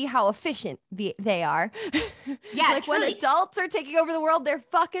to see how efficient they are. Yeah, like truly. When adults are taking over the world, they're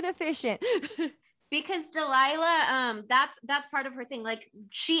fucking efficient. Because Delilah, that's part of her thing. Like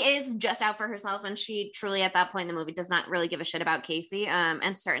she is just out for herself, and she truly at that point in the movie does not really give a shit about Casey,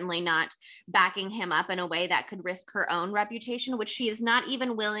 and certainly not backing him up in a way that could risk her own reputation, which she is not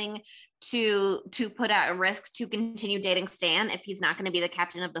even willing to put at risk to continue dating Stan if he's not going to be the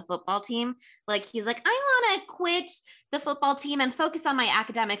captain of the football team. Like he's like, I want to quit the football team and focus on my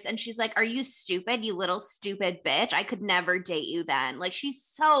academics. And she's like, are you stupid, you little stupid bitch? I could never date you then. Like she's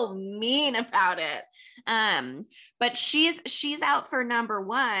so mean about it. But she's out for number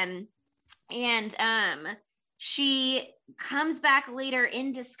one, and she comes back later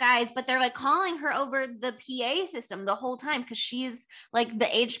in disguise, but they're like calling her over the PA system the whole time because she's like the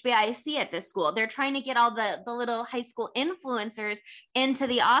HBIC at this school. They're trying to get all the little high school influencers into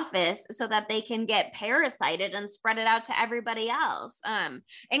the office so that they can get parasited and spread it out to everybody else,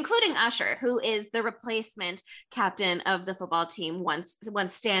 including Usher, who is the replacement captain of the football team once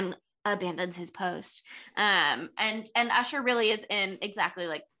Stan abandons his post. And Usher really is in exactly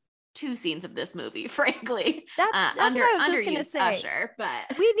like 2 scenes of this movie, frankly. That's what I was just gonna say. Usher,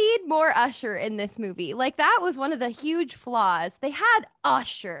 but we need more Usher in this movie. Like that was one of the huge flaws. They had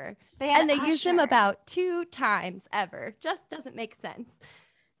Usher, and they used him about 2 times ever. Just doesn't make sense.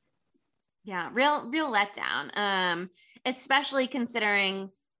 Yeah, real letdown. Especially considering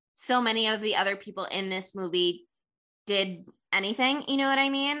so many of the other people in this movie did anything, you know what I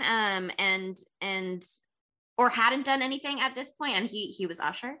mean? And or hadn't done anything at this point, and he was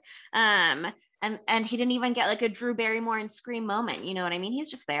Usher. And he didn't even get like a Drew Barrymore and Scream moment, you know what I mean? He's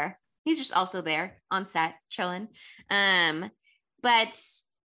just there. He's just also there on set chilling. But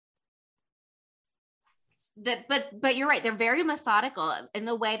you're right, they're very methodical in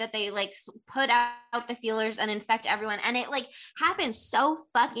the way that they like put out the feelers and infect everyone, and it like happens so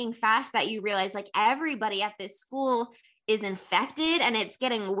fucking fast that you realize like everybody at this school is infected, and it's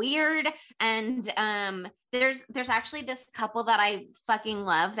getting weird. And there's actually this couple that I fucking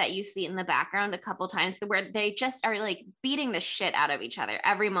love that you see in the background a couple times where they just are like beating the shit out of each other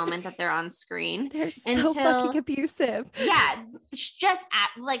every moment that they're on screen. They're so fucking abusive. Yeah, just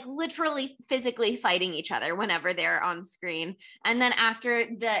like literally physically fighting each other whenever they're on screen. And then after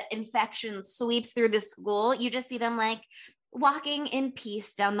the infection sweeps through the school, you just see them like walking in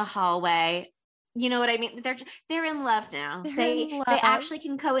peace down the hallway, You know what I mean? They're in love now. They actually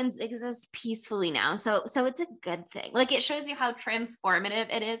can coexist peacefully now. So it's a good thing. Like, it shows you how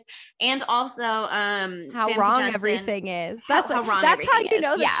transformative it is, and also how wrong everything is. That's how you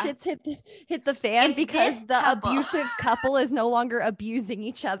know that shit's hit the fan, because the abusive couple is no longer abusing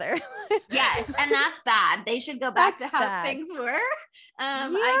each other. Yes, and that's bad. They should go back to how things were.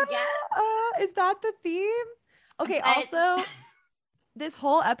 I guess. Is that the theme? Okay. Also, this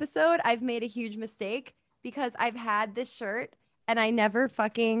whole episode, I've made a huge mistake because I've had this shirt and I never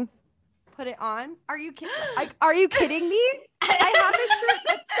fucking put it on. Are you kidding? Are you kidding me? I have a shirt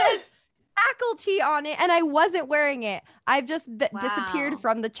that says faculty on it and I wasn't wearing it. I've just disappeared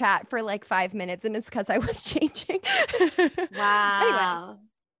from the chat for like 5 minutes, and it's because I was changing. Wow. Anyway,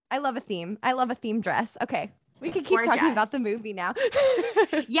 I love a theme. I love a theme dress. Okay. We can keep talking about the movie now.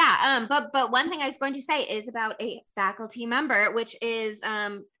 Yeah. But one thing I was going to say is about a faculty member, which is,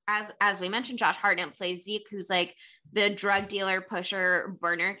 as we mentioned, Josh Hartnett plays Zeke, who's like the drug dealer, pusher,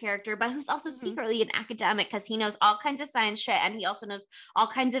 burner character, but who's also secretly an academic because he knows all kinds of science shit, and he also knows all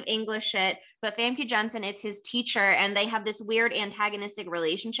kinds of English shit. But Famke Janssen is his teacher, and they have this weird antagonistic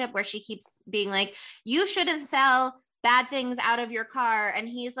relationship where she keeps being like, you shouldn't sell bad things out of your car. And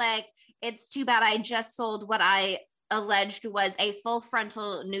he's like, it's too bad I just sold what I alleged was a full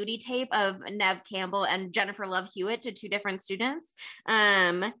frontal nudie tape of Neve Campbell and Jennifer Love Hewitt to 2 different students.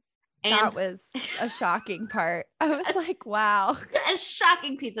 And that was a shocking part. I was like, wow. A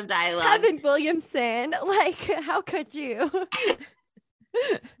shocking piece of dialogue. Kevin Williamson, like, how could you?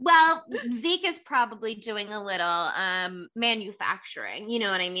 Well, Zeke is probably doing a little manufacturing. You know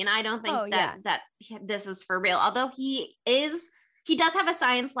what I mean? I don't think that this is for real. Although he does have a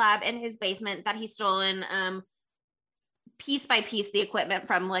science lab in his basement that he's stolen piece by piece the equipment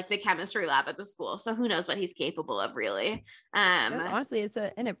from, like, the chemistry lab at the school. So who knows what he's capable of, really. Honestly, it's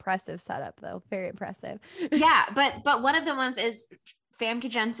an impressive setup, though. Very impressive. Yeah, but one of the ones is Famke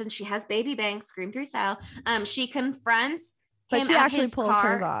Janssen. She has baby bangs, Scream 3 style. She confronts him she at actually his pulls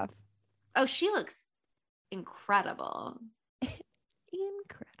car. hers off. Oh, she looks incredible.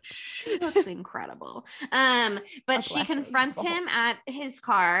 Incredible. She looks incredible. But she confronts him at his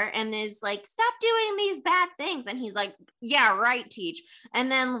car and is like, stop doing these bad things. And he's like, yeah, right, Teach.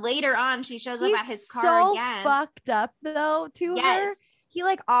 And then later on, she shows up at his car again. Fucked up though to her. He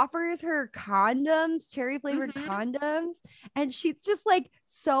like offers her condoms, cherry flavored condoms, and she's just like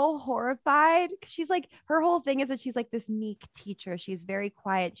so horrified. She's like, her whole thing is that she's like this meek teacher. She's very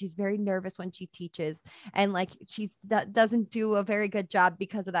quiet. She's very nervous when she teaches, and like she doesn't do a very good job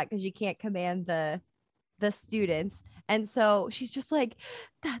because of that, because she can't command the students. And so she's just like,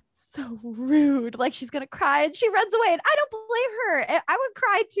 that's so rude. Like, she's gonna cry and she runs away, and I don't blame her. I would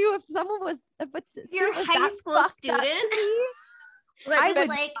cry too if someone was. But you're a high school student. I would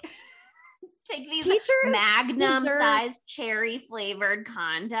like take these Magnum sized cherry flavored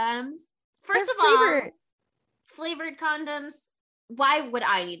condoms. First of all, flavored condoms. Why would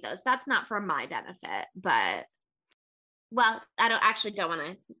I need those? That's not for my benefit. But well, I don't want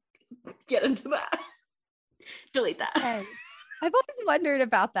to get into that. Delete that. I've always wondered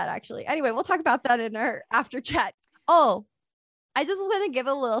about that, actually. Anyway, we'll talk about that in our after chat. Oh, I just want to give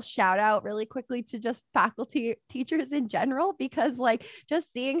a little shout out really quickly to just faculty teachers in general, because like just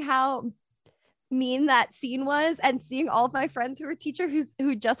seeing how mean that scene was, and seeing all of my friends who are teachers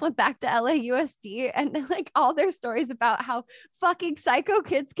who just went back to LAUSD, and like all their stories about how fucking psycho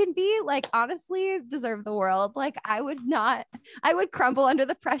kids can be, like, honestly deserve the world. Like, I would crumble under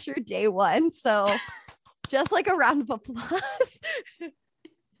the pressure day one. So just like a round of applause.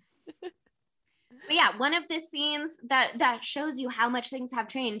 But yeah, one of the scenes that shows you how much things have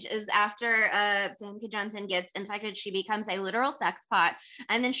changed is after Famke Janssen gets infected, she becomes a literal sex pot.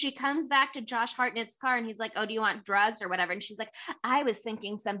 And then she comes back to Josh Hartnett's car and he's like, oh, do you want drugs or whatever? And she's like, I was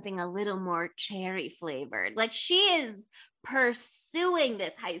thinking something a little more cherry flavored. Like, she is pursuing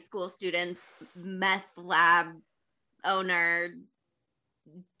this high school student, meth lab owner,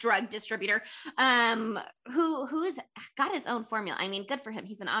 drug distributor, who's got his own formula. I mean, good for him.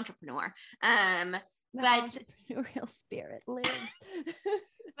 He's an entrepreneur. But entrepreneurial spirit lives.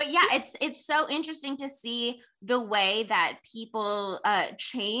 But yeah, it's so interesting to see the way that people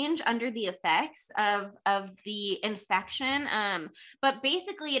change under the effects of the infection. But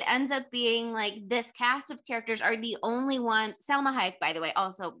basically it ends up being like this cast of characters are the only ones. Salma Hayek, by the way,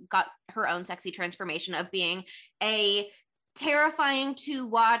 also got her own sexy transformation of being a terrifying to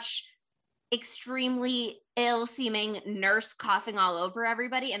watch, extremely ill-seeming nurse coughing all over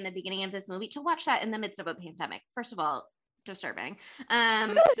everybody in the beginning of this movie, to watch that in the midst of a pandemic. First of all, disturbing.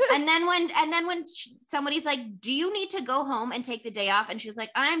 And then when somebody's like, do you need to go home and take the day off? And she's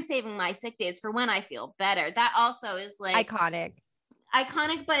like, I'm saving my sick days for when I feel better. That also is like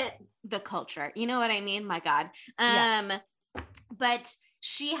iconic, but the culture, you know what I mean? My God. But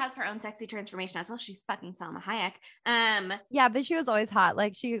she has her own sexy transformation as well. She's fucking Salma Hayek. Yeah, but she was always hot.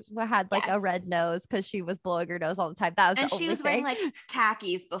 Like she had like a red nose because she was blowing her nose all the time. That was and she was wearing like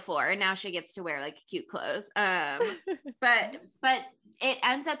khakis before, and now she gets to wear like cute clothes. But it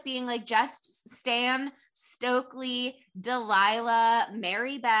ends up being like just Stan, Stokely, Delilah,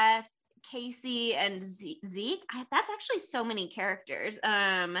 Mary Beth, Casey, and Zeke. That's actually so many characters.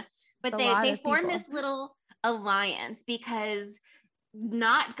 But they form this little alliance because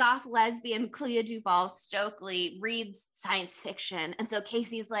not goth lesbian Clea Duvall Stokely reads science fiction, and so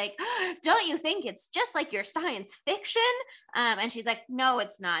Casey's like, don't you think it's just like your science fiction? And she's like, no,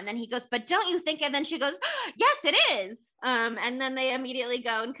 it's not. And then he goes, but don't you think? And then she goes, yes, it is. And then they immediately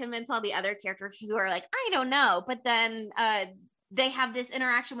go and convince all the other characters who are like, I don't know. But then they have this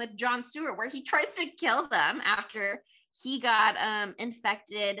interaction with Jon Stewart where he tries to kill them after he got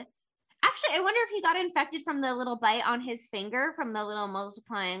infected. Actually, I wonder if he got infected from the little bite on his finger from the little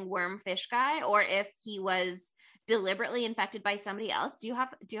multiplying worm fish guy, or if he was deliberately infected by somebody else. Do you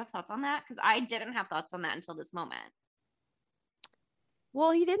have thoughts on that? Because I didn't have thoughts on that until this moment. Well,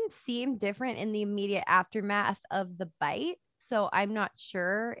 he didn't seem different in the immediate aftermath of the bite, so I'm not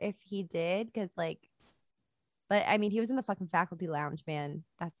sure if he did. Because but I mean, he was in the fucking faculty lounge, man.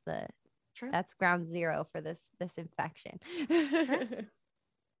 That's ground zero for this infection.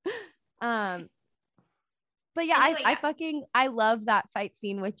 But yeah, anyway, I love that fight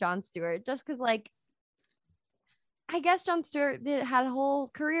scene with Jon Stewart just because I guess Jon Stewart had a whole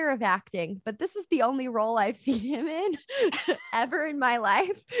career of acting, but this is the only role I've seen him in ever in my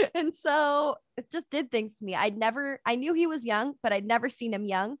life. And so it just did things to me. I knew he was young, but I'd never seen him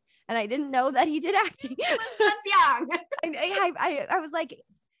young. And I didn't know that he did acting. That's young. I was like,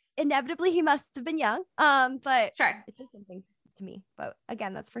 inevitably he must have been young. But sure, it did some things to me, but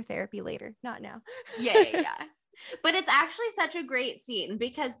again, that's for therapy later, not now. yeah. But it's actually such a great scene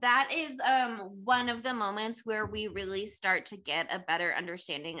because that is one of the moments where we really start to get a better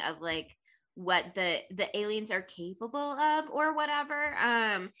understanding of like what the aliens are capable of or whatever.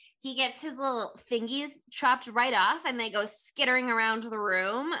 He gets his little fingies chopped right off and they go skittering around the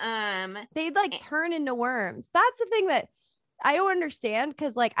room. They turn into worms. That's the thing that I don't understand,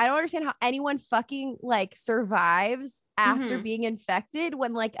 because I don't understand how anyone fucking survives after being infected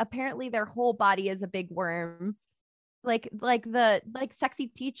when apparently their whole body is a big worm. The sexy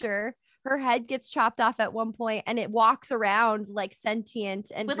teacher, her head gets chopped off at one point and it walks around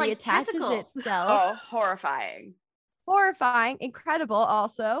sentient and with reattaches itself. Oh, horrifying, incredible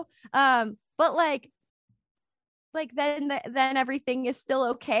also. But then everything is still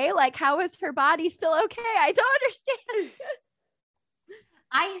okay. How is her body still okay? I don't understand.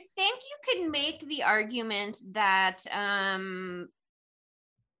 I think you can make the argument that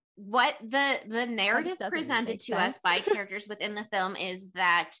what the narrative presented to us by characters within the film is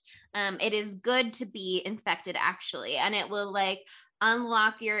that it is good to be infected actually, and it will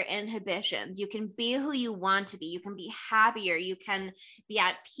unlock your inhibitions. You can be who you want to be. You can be happier. You can be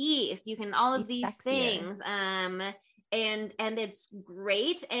at peace. You can all of these sexier things. And it's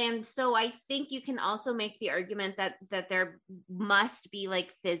great. And so I think you can also make the argument that there must be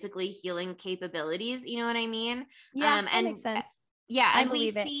physically healing capabilities. You know what I mean? Yeah, that makes sense. Yeah. And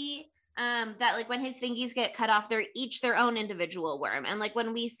we see that when his fingies get cut off, they're each their own individual worm. And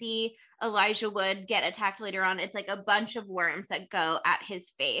when we see Elijah Wood get attacked later on, it's a bunch of worms that go at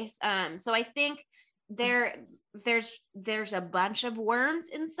his face. So I think there's a bunch of worms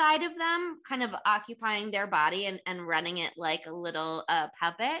inside of them kind of occupying their body and running it like a little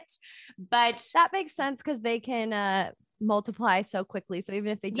puppet. But that makes sense because they can multiply so quickly. So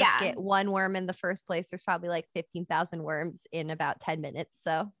even if they just get one worm in the first place, there's probably 15,000 worms in about 10 minutes.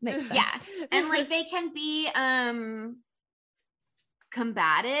 So yeah. And they can be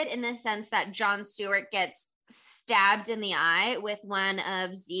combated in the sense that Jon Stewart gets stabbed in the eye with one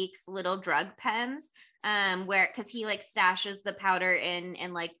of Zeke's little drug pens, because he stashes the powder in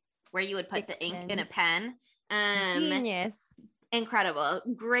where you would put the ink in a pen. Genius. Incredible.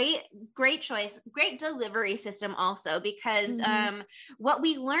 Great choice. Great delivery system also, because what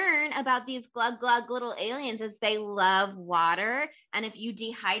we learn about these glug glug little aliens is they love water, and if you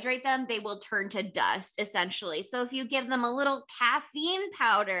dehydrate them they will turn to dust essentially. So if you give them a little caffeine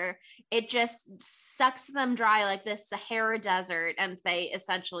powder, it just sucks them dry like the Sahara Desert and they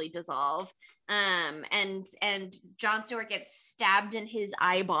essentially dissolve. And Jon Stewart gets stabbed in his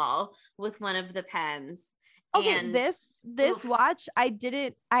eyeball with one of the pens. Okay, And this watch,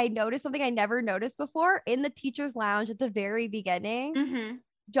 I noticed something I never noticed before in the teacher's lounge at the very beginning. Mm-hmm.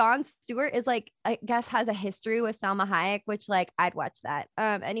 Jon Stewart is like, I guess, has a history with Salma Hayek, which like I'd watch that.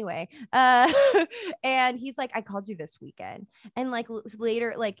 Anyway, and he's like, I called you this weekend, and like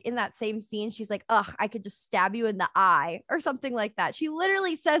later, like in that same scene, she's like, ugh, I could just stab you in the eye or something like that. She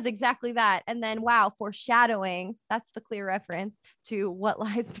literally says exactly that, and then wow, foreshadowing. That's the clear reference to What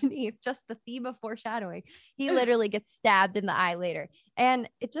Lies Beneath. Just the theme of foreshadowing. He literally gets stabbed in the eye later, and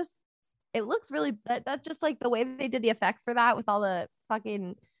it looks really that's just like the way they did the effects for that with all the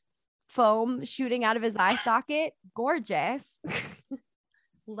fucking foam shooting out of his eye socket. Gorgeous.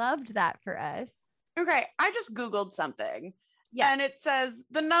 Loved that for us. Okay, I just Googled something. Yeah. And it says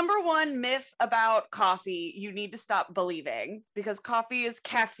the number one myth about coffee you need to stop believing, because coffee is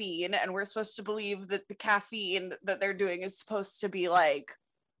caffeine and we're supposed to believe that the caffeine that they're doing is supposed to be like,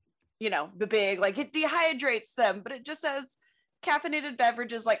 you know, the big, like it dehydrates them, but it just says caffeinated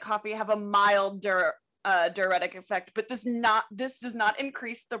beverages like coffee have a mild diuretic effect, but this does not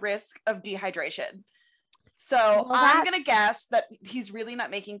increase the risk of dehydration. So well, I'm gonna guess that he's really not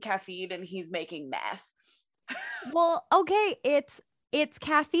making caffeine and he's making meth. Well, okay, it's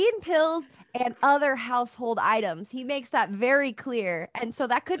caffeine pills and other household items. He makes that very clear, and so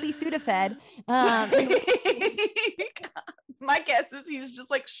that could be Sudafed. My guess is he's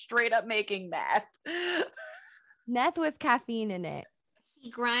just like straight up making meth. Meth with caffeine in it. He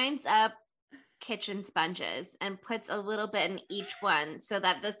grinds up kitchen sponges and puts a little bit in each one so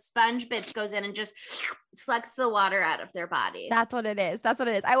that the sponge bits goes in and just sucks the water out of their bodies. That's what it is.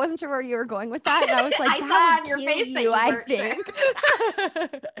 I wasn't sure where you were going with that. And I was like, I saw on your face that you I think. Sure.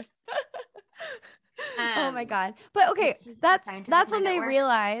 Oh my God. But okay, that's when they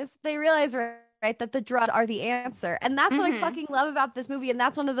realize right, that the drugs are the answer. And that's what I fucking love about this movie. And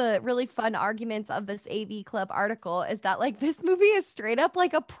that's one of the really fun arguments of this AV Club article, is that like this movie is straight up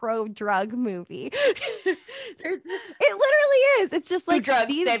like a pro-drug movie. It literally is. It's just like drugs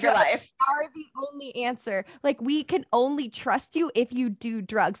these save your life are the only answer. Like we can only trust you if you do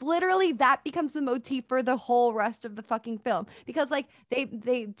drugs. Literally, that becomes the motif for the whole rest of the fucking film, because like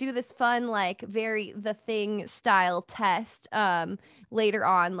they do this fun, like very The Thing style test later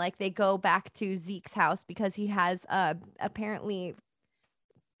on. Like they go back to Zeke's house because he has apparently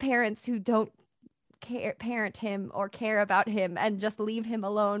parents who don't parent him or care about him and just leave him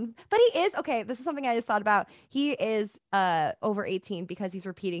alone. But he is, okay, this is something I just thought about. He is over 18 because he's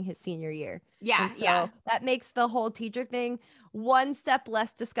repeating his senior year. Yeah. And so that makes the whole teacher thing one step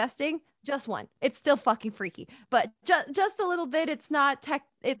less disgusting. Just one. It's still fucking freaky, but just a little bit. It's not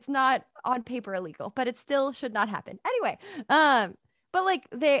on paper illegal, but it still should not happen. Anyway, but like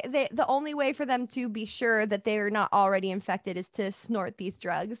the only way for them to be sure that they're not already infected is to snort these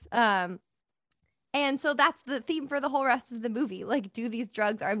drugs. And so that's the theme for the whole rest of the movie. Like, do these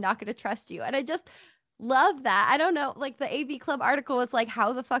drugs or I'm not going to trust you. And I just love that. I don't know. Like the AV Club article was like,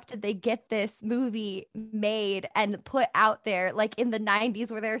 how the fuck did they get this movie made and put out there? Like in the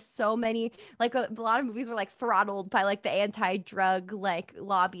 90s where there's so many, like a lot of movies were like throttled by like the anti-drug like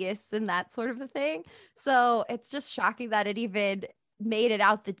lobbyists and that sort of a thing. So it's just shocking that it even made it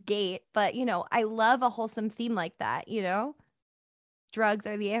out the gate. But you know, I love a wholesome theme like that, you know? Drugs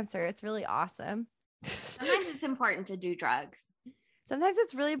are the answer. It's really awesome. Sometimes it's important to do drugs. Sometimes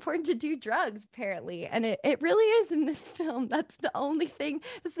it's really important to do drugs, apparently. And it really is in this film. That's the only thing.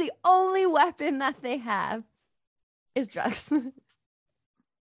 That's the only weapon that they have is drugs.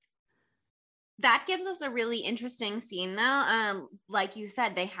 That gives us a really interesting scene, though. Like you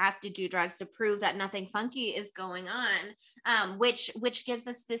said, they have to do drugs to prove that nothing funky is going on, which gives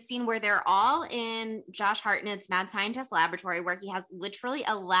us this scene where they're all in Josh Hartnett's mad scientist laboratory, where he has literally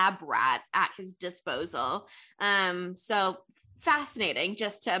a lab rat at his disposal. So fascinating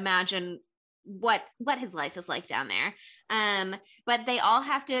just to imagine what his life is like down there. But they all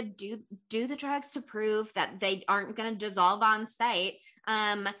have to do the drugs to prove that they aren't going to dissolve on site.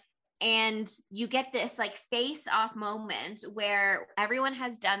 And you get this like face off moment where everyone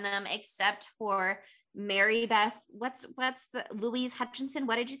has done them except for Mary Beth. What's the Louise Hutchinson?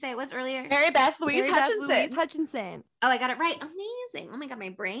 What did you say it was earlier? Mary Beth Louise Hutchinson. Oh, I got it right. Amazing. Oh my God, my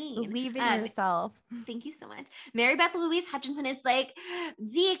brain. Believe in yourself. Thank you so much. Mary Beth Louise Hutchinson is like,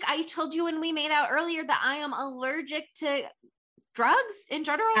 Zeke, I told you when we made out earlier that I am allergic to drugs in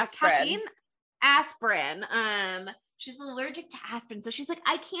general. Aspirin. She's allergic to aspirin. So she's like,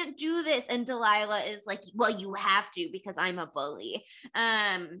 I can't do this. And Delilah is like, well, you have to because I'm a bully.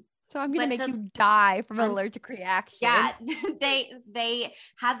 So I'm going to make you die from an allergic reaction. Yeah. They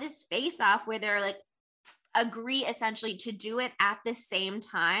have this face off where they're like agree essentially to do it at the same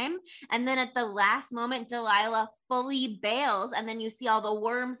time. And then at the last moment, Delilah fully bails. And then you see all the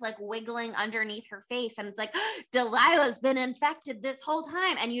worms like wiggling underneath her face. And it's like, Delilah's been infected this whole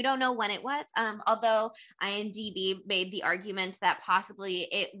time. And you don't know when it was. Although IMDb made the argument that possibly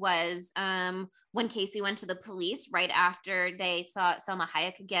it was when Casey went to the police right after they saw Selma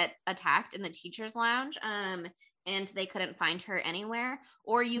Hayek get attacked in the teacher's lounge. And they couldn't find her anywhere.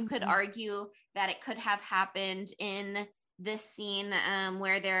 Or you could argue that it could have happened in this scene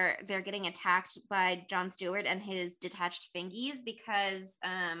where they're getting attacked by Jon Stewart and his detached fingies, because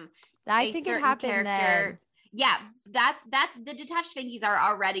I think it happened then. Yeah, that's the detached fingies are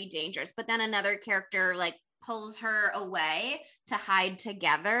already dangerous, but then another character like pulls her away to hide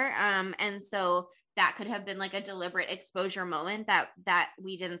together, and so that could have been like a deliberate exposure moment that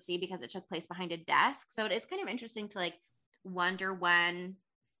we didn't see because it took place behind a desk. So it is kind of interesting to like wonder when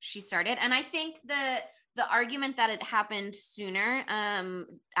she started. And I think the argument that it happened sooner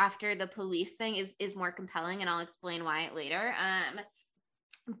after the police thing is more compelling, and I'll explain why later.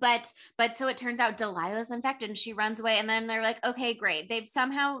 But so it turns out Delilah's infected and she runs away, and then they're like, okay, great. They've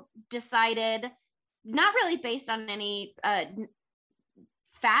somehow decided, not really based on any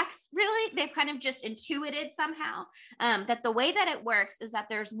facts, really, they've kind of just intuited somehow that the way that it works is that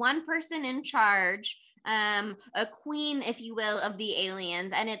there's one person in charge, a queen, if you will, of the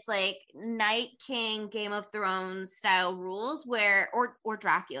aliens, and it's like Night King, Game of Thrones style rules, where or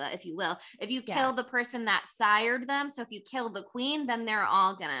Dracula, if you will, if you kill the person that sired them, so if you kill the queen, then they're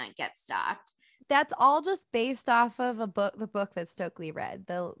all gonna get stopped. That's all just based off of the book that Stokely read,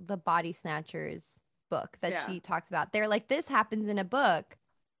 the Body Snatchers book that she talks about. They're like, this happens in a book.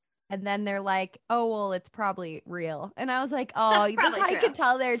 And then they're like, oh, well, it's probably real. And I was like, oh, that's how you can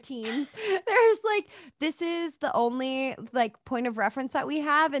tell they're teens. There's like, this is the only like point of reference that we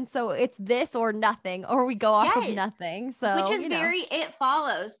have. And so it's this or nothing, or we go off of nothing. So, which is very It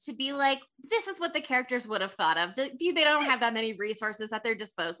Follows, to be like, this is what the characters would have thought of. They don't have that many resources at their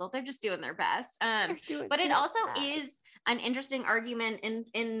disposal. They're just doing their best. But it also is an interesting argument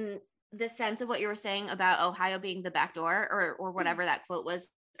in the sense of what you were saying about Ohio being the back door, or whatever that quote was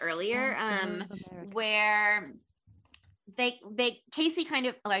earlier, where Casey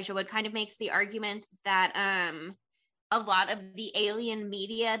Elijah Wood kind of makes the argument that a lot of the alien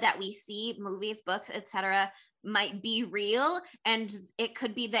media that we see, movies, books, etc., might be real, and it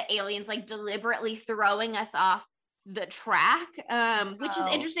could be the aliens like deliberately throwing us off the track, which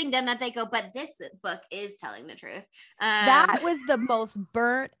is interesting then that they go, but this book is telling the truth. That was the most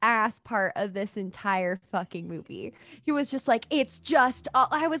burnt ass part of this entire fucking movie. He was just like, it's just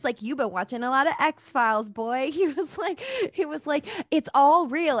I was like, you've been watching a lot of X-Files, boy. He was like it's all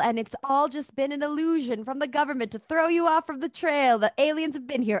real, and it's all just been an illusion from the government to throw you off from the trail. The aliens have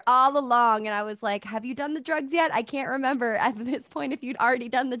been here all along. And I was like, have you done the drugs yet? I can't remember at this point if you'd already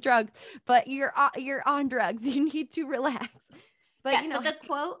done the drugs, but you're on drugs. You need to relax. But yes, but the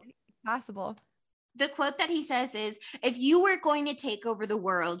quote possible. The quote that he says is, if you were going to take over the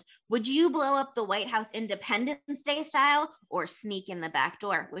world, would you blow up the White House Independence Day style or sneak in the back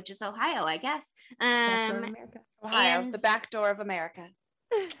door, which is Ohio, I guess. Ohio, the back door of America.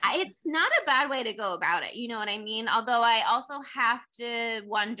 It's not a bad way to go about it. You know what I mean? Although I also have to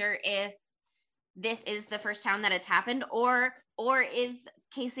wonder if this is the first time that it's happened, or is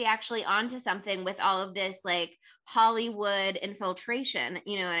Casey actually onto something with all of this like Hollywood infiltration,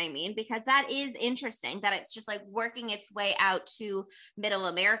 you know what I mean? Because that is interesting that it's just like working its way out to middle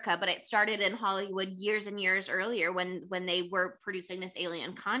America, but it started in Hollywood years and years earlier when they were producing this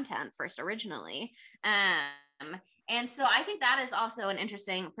alien content first originally. And so I think that is also an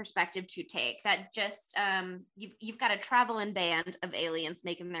interesting perspective to take, that just you've got a traveling band of aliens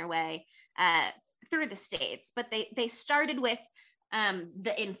making their way through the States, but they started with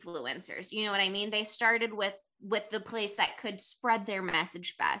the influencers, you know what I mean? They started with the place that could spread their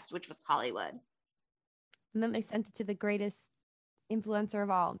message best, which was Hollywood. And then they sent it to the greatest influencer of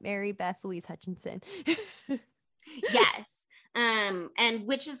all, Mary Beth Louise Hutchinson. Yes. And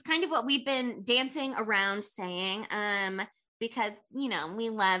which is kind of what we've been dancing around saying, because, you know, we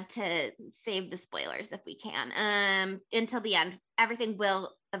love to save the spoilers if we can, until the end. Everything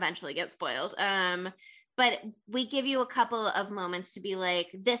will eventually get spoiled. But we give you a couple of moments to be like,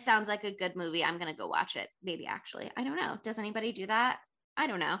 this sounds like a good movie. I'm going to go watch it. Maybe actually, I don't know. Does anybody do that? I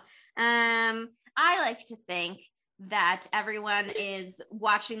don't know. I like to think that everyone is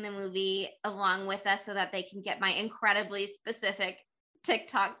watching the movie along with us so that they can get my incredibly specific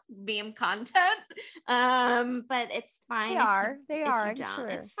TikTok meme content. But it's fine. They are. I'm sure.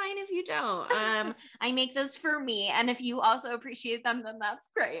 It's fine if you don't. I make those for me. And if you also appreciate them, then that's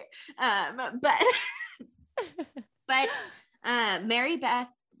great. But But Mary Beth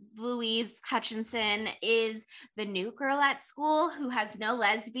Louise Hutchinson is the new girl at school who has no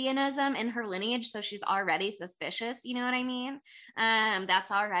lesbianism in her lineage, so she's already suspicious. You know what I mean?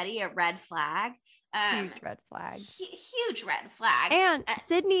 That's already a red flag. Huge red flag. Huge red flag. And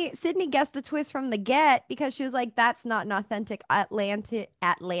Sydney guessed the twist from the get because she was like, "That's not an authentic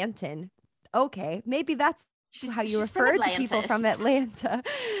Atlantan." Okay, maybe that's how you refer to people from Atlanta.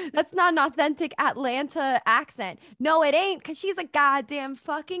 That's not an authentic Atlanta accent. No, it ain't, because she's a goddamn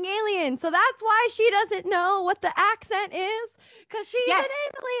fucking alien. So that's why she doesn't know what the accent is, because she's an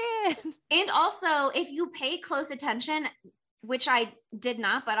alien. And also, if you pay close attention, which I did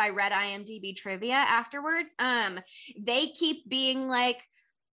not, but I read IMDb trivia afterwards, they keep being like,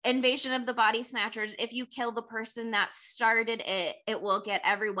 Invasion of the Body Snatchers, if you kill the person that started it, it will get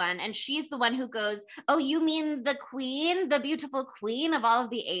everyone. And she's the one who goes, "Oh, you mean the queen, the beautiful queen of all of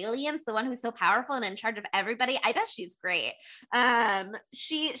the aliens, the one who's so powerful and in charge of everybody?" I bet she's great.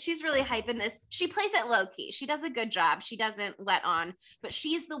 She's really hyping this. She plays it low key. She does a good job. She doesn't let on, but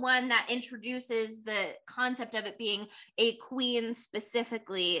she's the one that introduces the concept of it being a queen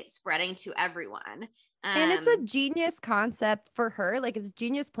specifically spreading to everyone. And it's a genius concept for her. Like, it's a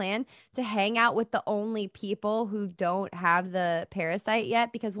genius plan to hang out with the only people who don't have the parasite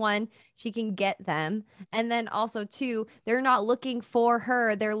yet, because one, she can get them. And then also two, they're not looking for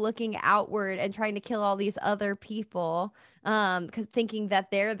her. They're looking outward and trying to kill all these other people, because thinking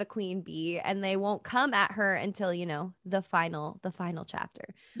that they're the queen bee, and they won't come at her until, you know, the final chapter.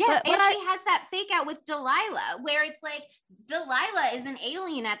 Yes, and she has that fake out with Delilah, where it's like Delilah is an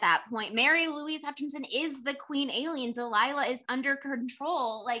alien at that point. Mary Louise Hutchinson is the queen alien. Delilah is under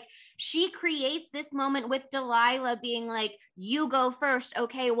control. Like, she creates this moment with Delilah being like, "You go first.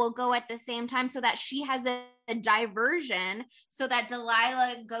 Okay, we'll go at the same time," so that she has a diversion, so that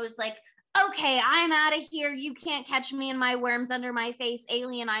Delilah goes like, "Okay, I'm out of here. You can't catch me in my worms under my face,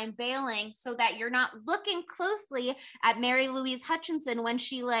 alien. I'm bailing," so that you're not looking closely at Mary Louise Hutchinson when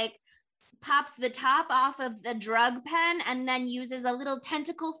she like pops the top off of the drug pen and then uses a little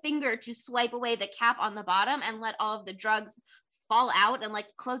tentacle finger to swipe away the cap on the bottom and let all of the drugs fall out and like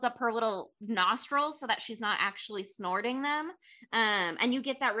close up her little nostrils so that she's not actually snorting them. And you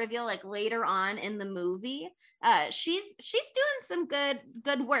get that reveal like later on in the movie. She's doing some good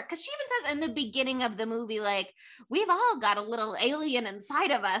work, because she even says in the beginning of the movie, like, "We've all got a little alien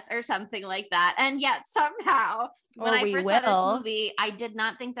inside of us," or something like that. And yet somehow when I first saw this movie, I did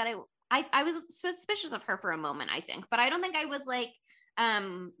not think that I was suspicious of her for a moment, I think, but I don't think I was like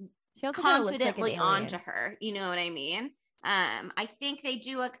confidently onto her. You know what I mean? I think they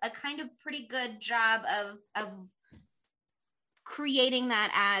do a kind of pretty good job of creating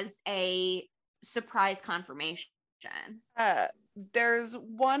that as a surprise confirmation. There's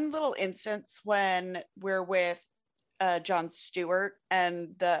one little instance when we're with Jon Stewart,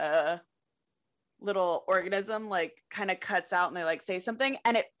 and the little organism like kind of cuts out and they like say something,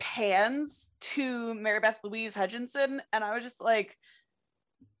 and it pans to Mary Beth Louise Hutchinson, and I was just like,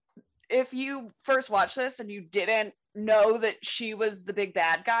 if you first watched this and you didn't know that she was the big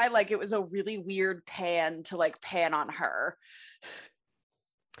bad guy, like, it was a really weird pan to like pan on her.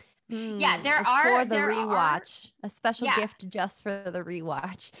 Yeah, for the rewatch, a special gift just for the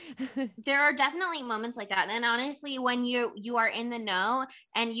rewatch. There are definitely moments like that, and honestly, when you are in the know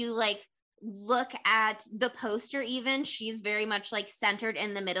and you like look at the poster, even she's very much like centered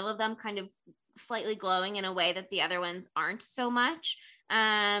in the middle of them, kind of slightly glowing in a way that the other ones aren't so much,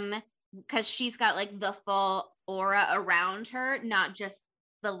 because she's got like the full aura around her, not just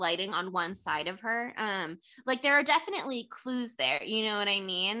the lighting on one side of her. Like, there are definitely clues there, you know what I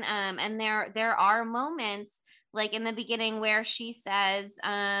mean? And there are moments like in the beginning where she says,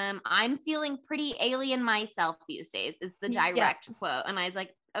 "I'm feeling pretty alien myself these days," is the direct quote. And I was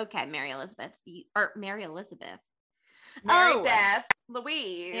like, okay, Mary Beth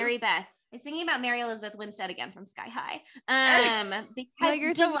Louise. Mary Beth. I was thinking about Mary Elizabeth Winstead again from Sky High. Because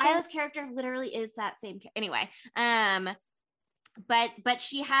Delilah's character literally is that same. Anyway, but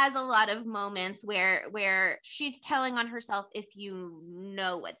she has a lot of moments where she's telling on herself, if you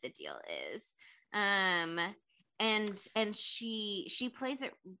know what the deal is. And she plays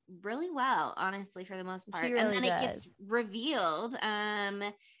it really well, honestly, for the most part. Really and then does. It gets revealed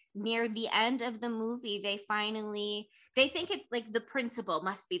near the end of the movie. They think it's like the principal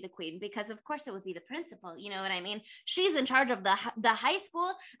must be the queen, because of course it would be the principal, you know what I mean? She's in charge of the high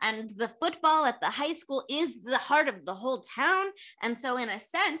school, and the football at the high school is the heart of the whole town. And so in a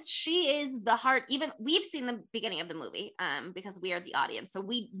sense, she is the heart. Even we've seen the beginning of the movie because we are the audience, so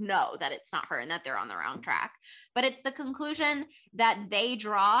we know that it's not her and that they're on the wrong track. But it's the conclusion that they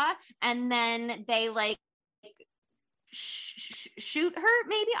draw, and then they like shoot her.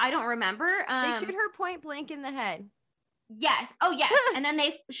 Maybe, I don't remember. They shoot her point blank in the head. Yes. Oh yes. And then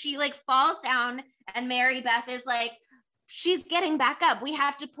she like falls down, and Mary Beth is like, she's getting back up. We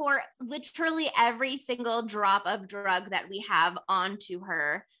have to pour literally every single drop of drug that we have onto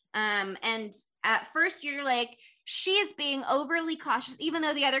her. And at first you're like, she is being overly cautious, even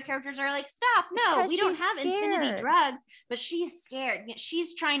though the other characters are like, stop, no, because we don't have infinity drugs, but she's scared.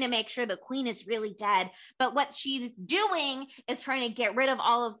 She's trying to make sure the queen is really dead. But what she's doing is trying to get rid of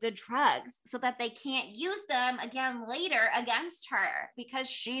all of the drugs so that they can't use them again later against her because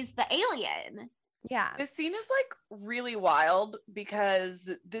she's the alien. Yeah. This scene is like really wild because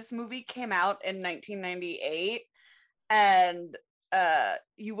this movie came out in 1998 and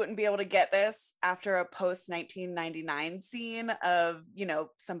you wouldn't be able to get this after a post 1999 scene of, you know,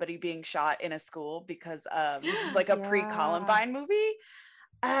 somebody being shot in a school because this is like a pre-Columbine movie.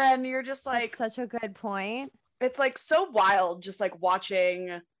 And you're just like, that's such a good point. It's like so wild just like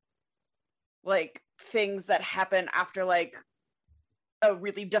watching like things that happen after like a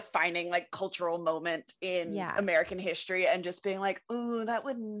really defining like cultural moment in American history and just being like, ooh, that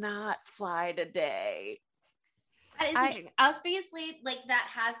would not fly today. That is interesting. Obviously, like that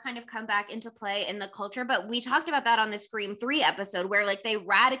has kind of come back into play in the culture, but we talked about that on the Scream 3 episode where like they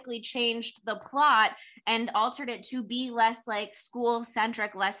radically changed the plot and altered it to be less like school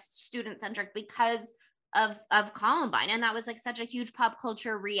centric, less student centric because of Columbine. And that was like such a huge pop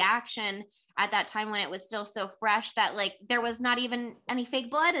culture reaction at that time when it was still so fresh that like there was not even any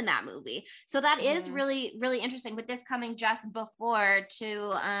fake blood in that movie. So that is really, really interesting. With this coming just before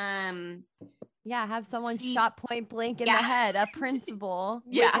to have someone shot point blank in the head, a principal.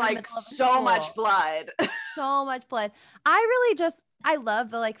 With like so much blood. So much blood. I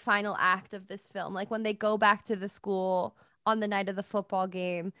love the like final act of this film. Like when they go back to the school on the night of the football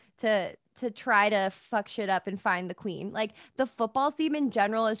game to try to fuck shit up and find the queen. Like the football theme in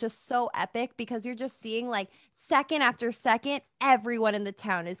general is just so epic because you're just seeing like second after second, everyone in the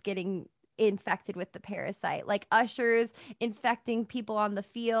town is getting infected with the parasite, like ushers infecting people on the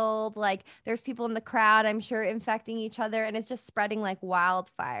field, like there's people in the crowd, I'm sure, infecting each other, and it's just spreading like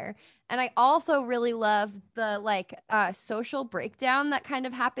wildfire. And I also really love the like social breakdown that kind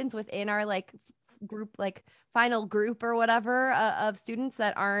of happens within our like group, like final group or whatever of students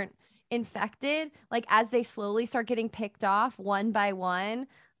that aren't infected, like as they slowly start getting picked off one by one.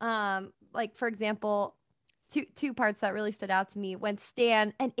 Like for example, two parts that really stood out to me when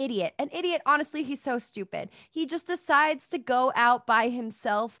Stan, an idiot, honestly, he's so stupid. He just decides to go out by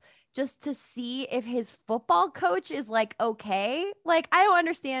himself just to see if his football coach is like, okay. Like, I don't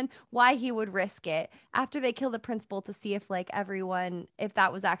understand why he would risk it after they kill the principal to see if like everyone, if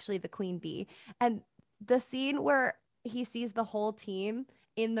that was actually the queen bee. And the scene where he sees the whole team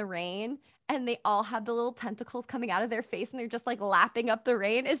in the rain and they all have the little tentacles coming out of their face and they're just like lapping up the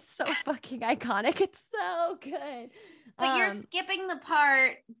rain is so fucking iconic. It's so good. But you're skipping the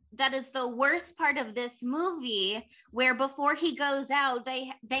part that is the worst part of this movie, where before he goes out,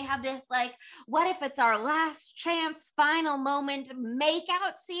 they have this like, what if it's our last chance, final moment make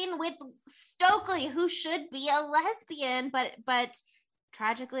out scene with Stokely, who should be a lesbian, but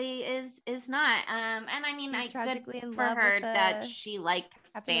tragically is not. And I mean, good for her that she likes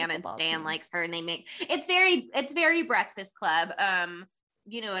Stan and Stan likes her, and they make it's very Breakfast Club.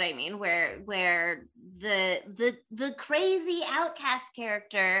 You know what I mean? Where the crazy outcast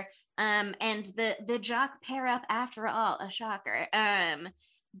character and the jock pair up after all, a shocker.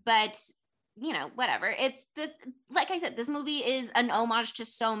 But you know, whatever. It's like I said, this movie is an homage to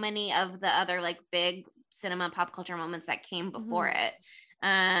so many of the other like big cinema pop culture moments that came before it.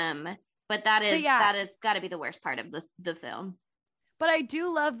 But that is got to be the worst part of the film. But I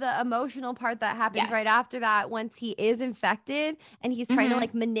do love the emotional part that happens right after that once he is infected and he's trying to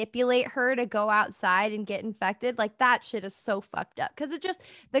like manipulate her to go outside and get infected. Like that shit is so fucked up because it's just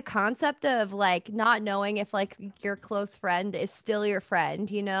the concept of like not knowing if like your close friend is still your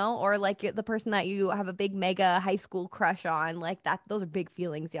friend, you know, or like the person that you have a big mega high school crush on, like that. Those are big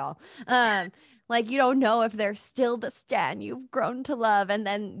feelings, y'all. Like, you don't know if they're still the Stan you've grown to love, and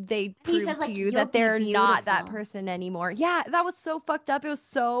then they prove to you that they're not that person anymore. Yeah, that was so fucked up. It was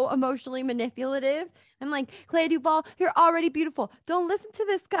so emotionally manipulative. I'm like, Clea Duvall, you're already beautiful. Don't listen to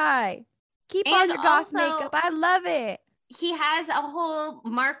this guy. Keep on your goth makeup. I love it. He has a whole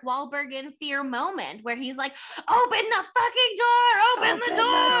Mark Wahlberg in Fear moment where he's like, open the fucking door, open the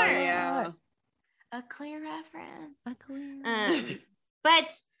door. Yeah. A clear reference. A clear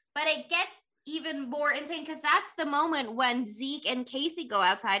but it gets even more insane because that's the moment when Zeke and Casey go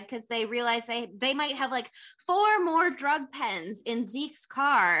outside because they realize they might have like 4 more drug pens in Zeke's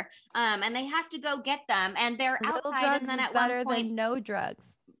car, and they have to go get them, and they're outside. And then at one point, no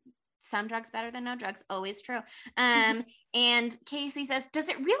drugs. Some drugs better than no drugs, always true. And Casey says, "Does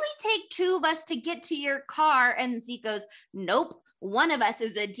it really take 2 of us to get to your car?" And Zeke goes, "Nope, one of us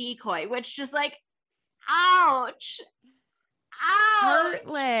is a decoy," which just like, ouch.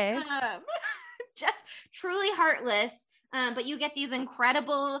 Heartless. Just truly heartless. But you get these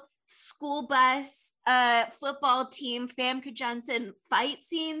incredible school bus football team Famke Janssen fight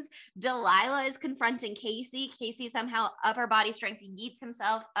scenes. Delilah is confronting Casey. Casey somehow upper body strength yeets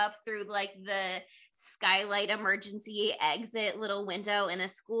himself up through like the skylight emergency exit little window in a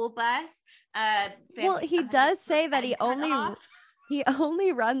school bus. Well, he does say that he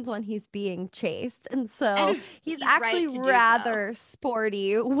only runs when he's being chased, and so he's actually right rather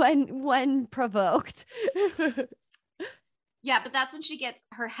sporty when provoked. Yeah, but that's when she gets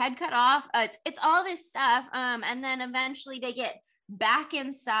her head cut off. It's all this stuff, and then eventually they get back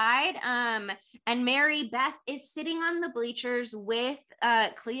inside, and Mary Beth is sitting on the bleachers with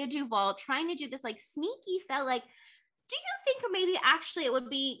Clea Duvall trying to do this like sneaky sell, like, do you think maybe actually it would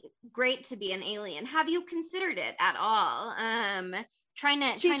be great to be an alien? Have you considered it at all?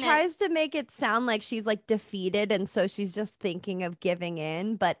 She tries to make it sound like she's like defeated, and so she's just thinking of giving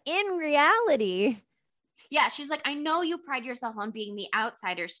in, but in reality, yeah, she's like, I know you pride yourself on being the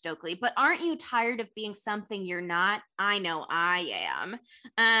outsider, Stokely, but aren't you tired of being something you're not? I know I am.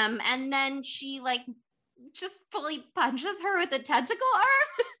 And then she like just fully punches her with a tentacle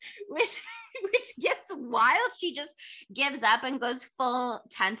arm, which gets wild. She just gives up and goes full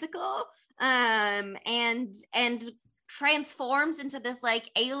tentacle, and transforms into this like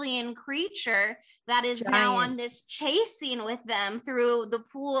alien creature that is now on this chase scene with them through the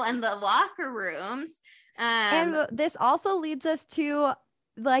pool and the locker rooms. And this also leads us to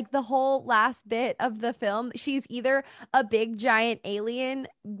like the whole last bit of the film. She's either a big giant alien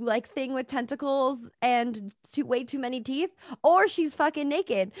like thing with tentacles and way too many teeth, or she's fucking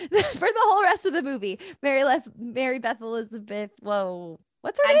naked for the whole rest of the movie. Mary Beth Elizabeth. Whoa.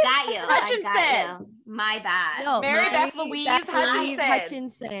 What's her name? I got you. My bad. No, Mary Beth Louise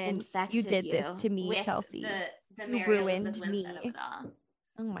Hutchinson. You did this to me, Chelsea. You ruined me. Of it all.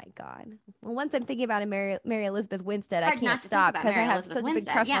 Oh my God. Well, once I'm thinking about Mary Elizabeth Winstead, I can't stop because I have such a big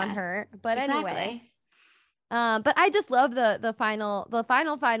crush on her. But anyway. But I just love the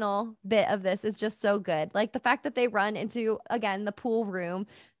final bit of this is just so good. Like the fact that they run into, again, the pool room,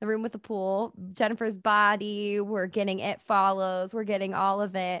 the room with the pool, Jennifer's body, we're getting It Follows, we're getting all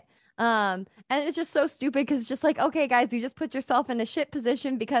of it. And it's just so stupid because it's just like, okay, guys, you just put yourself in a shit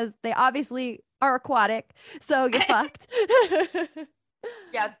position because they obviously are aquatic. So you're fucked.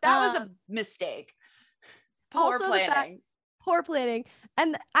 Yeah, that was a mistake. Poor planning.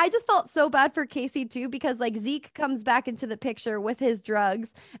 And I just felt so bad for Casey too, because like Zeke comes back into the picture with his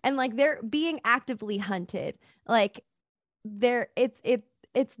drugs and like they're being actively hunted. Like it's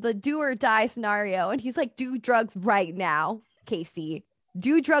the do or die scenario. And he's like, do drugs right now, Casey.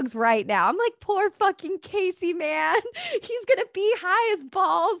 Do drugs right now. I'm like, poor fucking Casey, man. He's gonna be high as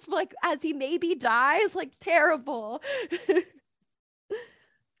balls, like as he maybe dies. Like terrible.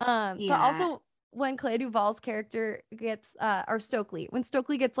 But also when Clea Duvall's character gets or Stokely, when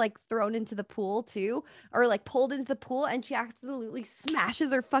Stokely gets like thrown into the pool too, or like pulled into the pool and she absolutely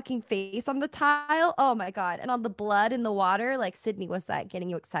smashes her fucking face on the tile. Oh my God. And on the blood in the water, like Sydney, was that getting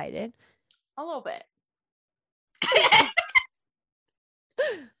you excited? A little bit.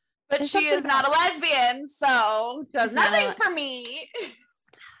 But she is not a lesbian, so does nothing for me.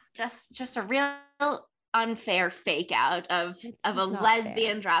 Just a real unfair fake out of a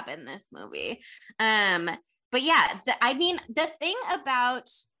lesbian fair. Drop in this movie. But yeah, the thing about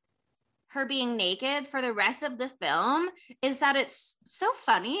her being naked for the rest of the film is that it's so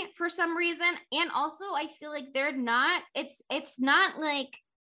funny for some reason, and also I feel like it's not like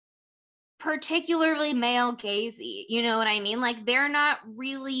particularly male gazy, you know what I mean? Like they're not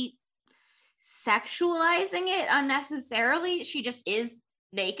really sexualizing it unnecessarily. She just is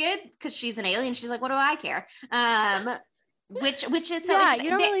naked because she's an alien. She's like, what do I care? Which is so yeah,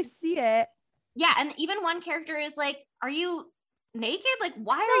 you don't really see it. Yeah, and even one character is like, are you naked? Like,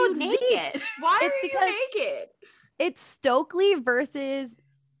 why are you naked? Why are you naked? It's Stokely versus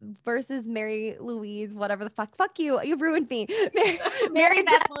Mary Louise, whatever the fuck you ruined me. Mary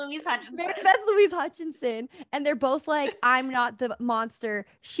Beth Louise Hutchinson. And they're both like, I'm not the monster,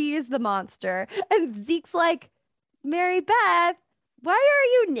 she is the monster. And Zeke's like, Mary Beth, why are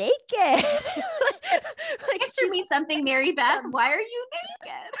you naked? Answer me something, Mary Beth. Why are you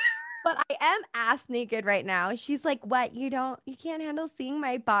naked? But I am ass naked right now. She's like, what? You can't handle seeing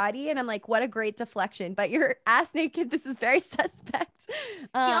my body? And I'm like, what a great deflection. But you're ass naked. This is very suspect. She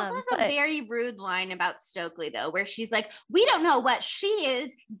also has a very rude line about Stokely, though, where she's like, we don't know what she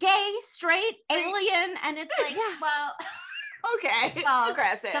is, gay, straight, alien. And it's like, well, okay. Well,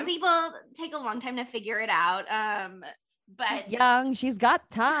 aggressive. Some people take a long time to figure it out. But she's young. She's got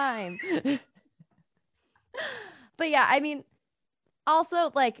time. But yeah, I mean,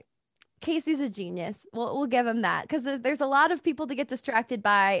 also like Casey's a genius. We'll give him that because there's a lot of people to get distracted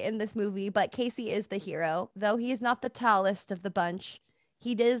by in this movie, but Casey is the hero, though he is not the tallest of the bunch.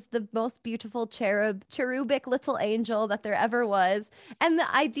 He is the most beautiful cherubic little angel that there ever was. And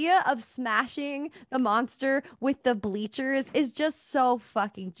the idea of smashing the monster with the bleachers is just so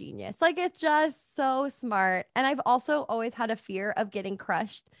fucking genius. Like, it's just so smart. And I've also always had a fear of getting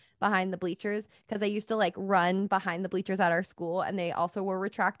crushed behind the bleachers because I used to like run behind the bleachers at our school, and they also were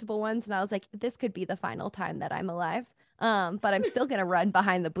retractable ones. And I was like, this could be the final time that I'm alive. But I'm still going to run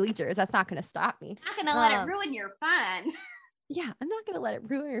behind the bleachers. That's not going to stop me. Not going to let it ruin your fun. Yeah, I'm not going to let it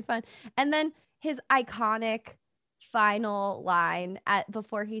ruin your fun. And then his iconic final line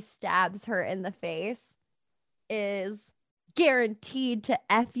before he stabs her in the face is guaranteed to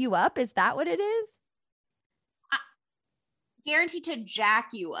F you up. Is that what it is? Guaranteed to jack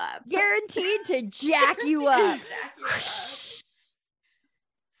you up. Guaranteed to jack you up.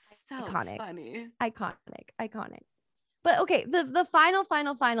 So iconic. Funny. Iconic. But okay, the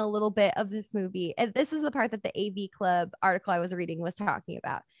final little bit of this movie, and this is the part that the AV Club article I was reading was talking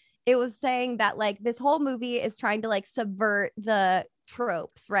about. It was saying that like this whole movie is trying to like subvert the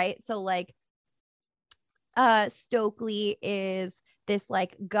tropes, right? So like Stokely is this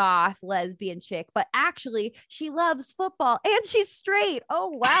like goth lesbian chick, but actually she loves football and she's straight. Oh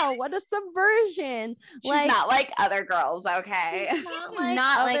wow, what a subversion. She's not like other girls, okay? She's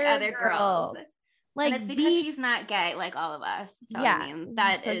not like other girls. Like, and it's because she's not gay like all of us. So yeah, I mean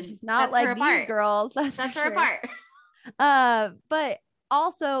that is she's not like these girls. That's her apart. But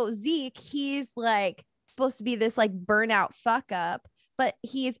also Zeke, he's like supposed to be this like burnout fuck up, but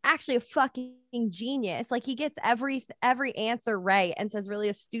he is actually a fucking genius. Like he gets every answer right and says really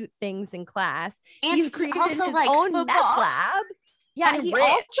astute things in class. And he's created also his likes own football. meth lab. Yeah, and he rich.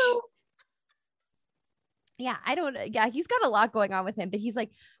 also. Yeah, he's got a lot going on with him, but he's like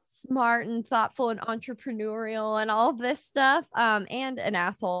smart and thoughtful and entrepreneurial and all of this stuff. And an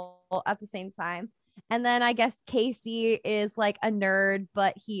asshole at the same time. And then I guess Casey is like a nerd,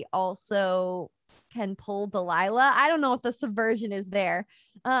 but he also can pull Delilah. I don't know what the subversion is there.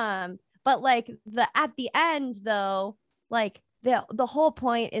 But like at the end though, like the whole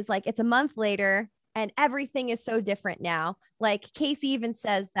point is like it's a month later and everything is so different now. Like Casey even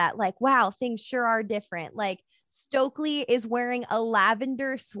says that like, wow, things sure are different. Like Stokely is wearing a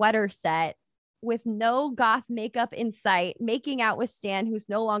lavender sweater set with no goth makeup in sight, making out with Stan, who's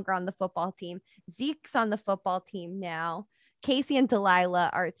no longer on the football team. Zeke's on the football team now. Casey and Delilah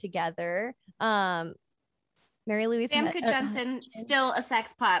are together. Mary Louise Famke Janssen, still a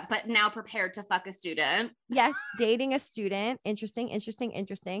sex pot, but now prepared to fuck a student. Yes, dating a student. Interesting.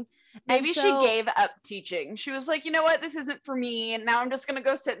 Maybe she gave up teaching. She was like, you know what? This isn't for me. And now I'm just going to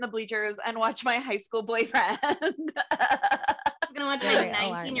go sit in the bleachers and watch my high school boyfriend. I'm going to watch my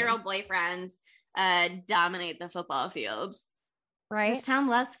 19-year-old boyfriend dominate the football field. Right. This town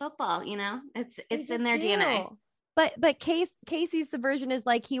loves football, you know? It's in their DNA. But Casey's subversion is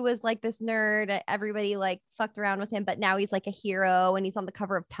like he was like this nerd. Everybody like fucked around with him, but now he's like a hero and he's on the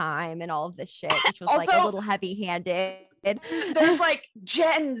cover of Time and all of this shit, which was also, like a little heavy-handed. There's like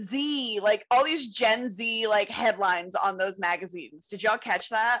Gen Z, like all these Gen Z like headlines on those magazines. Did y'all catch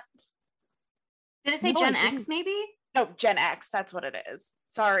that? Did it say Gen X maybe? No, Gen X. That's what it is.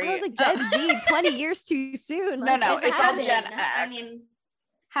 Sorry. I was like Gen Z, 20 years too soon. Like, no, it's all Gen X. I mean,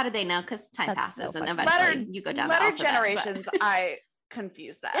 how did they know? Because time passes and eventually you go down. Latter generations, I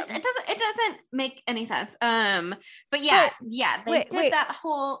confuse that. It doesn't make any sense. But yeah, they did that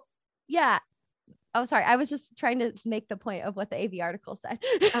whole. Yeah. Oh, sorry. I was just trying to make the point of what the AV article said.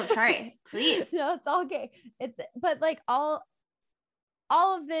 Oh, sorry. Please. No, it's all okay. But like all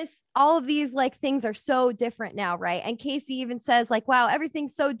of these like things are so different now, right? And Casey even says like, wow,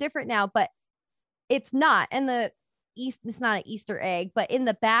 everything's so different now, but it's not. And the it's not an Easter egg, but in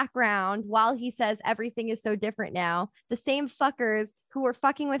the background, while he says everything is so different now, the same fuckers who were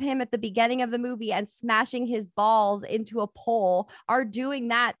fucking with him at the beginning of the movie and smashing his balls into a pole are doing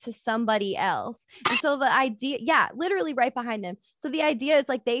that to somebody else. And so the idea, literally right behind him. So the idea is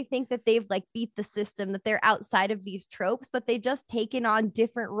like they think that they've like beat the system, that they're outside of these tropes, but they've just taken on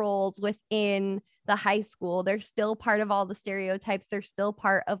different roles within the high school. They're still part of all the stereotypes. They're still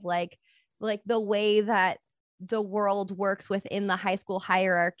part of like the way that the world works within the high school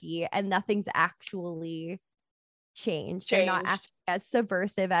hierarchy, and nothing's actually changed. They're not actually as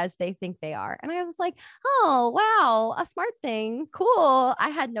subversive as they think they are. And I was like, oh wow, a smart thing. Cool. I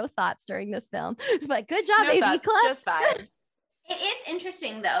had no thoughts during this film, but good job, no AV Club. Just vibes. It is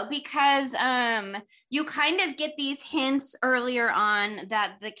interesting though, because you kind of get these hints earlier on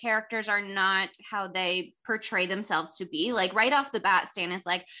that the characters are not how they portray themselves to be. Like right off the bat, Stan is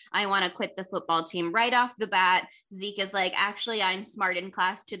like, I want to quit the football team. Right off the bat, Zeke is like, actually, I'm smart in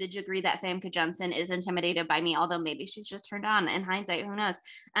class to the degree that Famke Janssen is intimidated by me, although maybe she's just turned on in hindsight, who knows?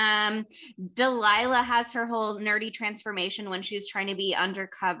 Delilah has her whole nerdy transformation when she's trying to be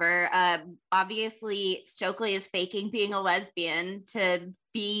undercover. Obviously, Stokely is faking being a lesbian to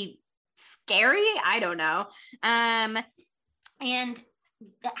be scary. I don't know. And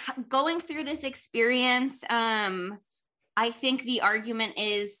going through this experience, I think the argument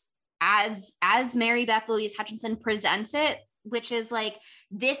is as Mary Beth Louise Hutchinson presents it, which is like,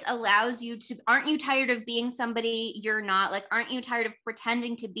 this allows you to, aren't you tired of being somebody you're not? Like, aren't you tired of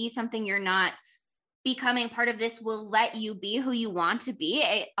pretending to be something you're not? Becoming part of this will let you be who you want to be.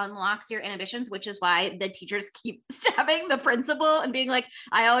 It unlocks your inhibitions, which is why the teachers keep stabbing the principal and being like,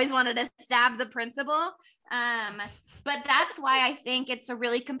 I always wanted to stab the principal. But that's why I think it's a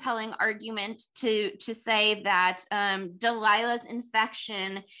really compelling argument to say that Delilah's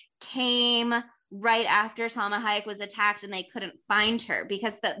infection came right after Salma Hayek was attacked and they couldn't find her,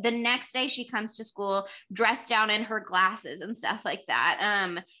 because the next day she comes to school dressed down in her glasses and stuff like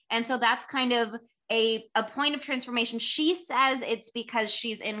that. And so that's kind of a point of transformation. She says it's because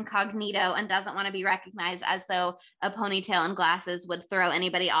she's incognito and doesn't want to be recognized, as though a ponytail and glasses would throw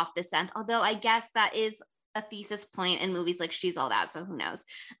anybody off the scent. Although I guess that is a thesis point in movies like She's All That, so who knows?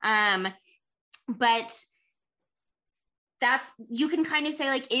 But that's, you can kind of say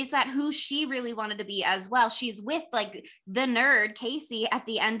like, is that who she really wanted to be as well? She's with like the nerd Casey at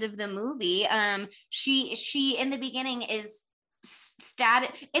the end of the movie. She in the beginning is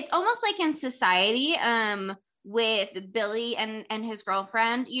static. It's almost like in Society with Billy and his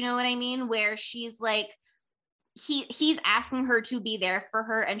girlfriend, you know what I mean, where she's like, he's asking her to be there for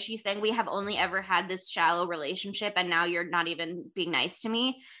her and she's saying, we have only ever had this shallow relationship and now you're not even being nice to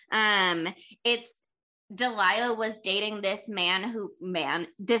me. It's Delilah was dating this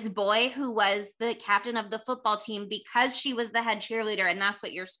this boy who was the captain of the football team because she was the head cheerleader, and that's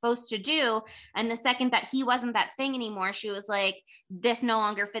what you're supposed to do. And the second that he wasn't that thing anymore, she was like, this no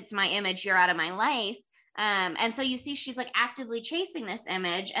longer fits my image, you're out of my life. And so you see she's like actively chasing this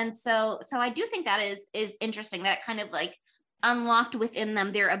image. And so I do think that is interesting, that it kind of like unlocked within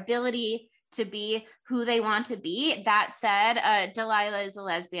them their ability to be who they want to be. That said, Delilah is a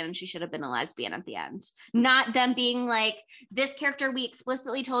lesbian and she should have been a lesbian at the end. Not them being like, this character we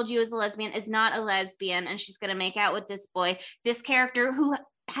explicitly told you is a lesbian is not a lesbian and she's going to make out with this boy. This character who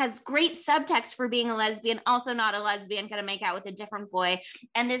has great subtext for being a lesbian, also not a lesbian, going to make out with a different boy.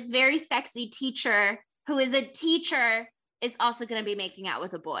 And this very sexy teacher who is a teacher is also going to be making out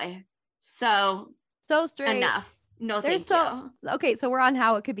with a boy. So straight. Enough. No, thank you. Okay, so we're on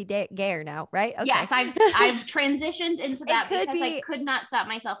how it could be gayer now, right? Okay. Yes, I've transitioned into that because I could not stop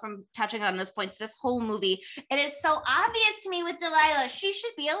myself from touching on those points. This whole movie, it is so obvious to me with Delilah, she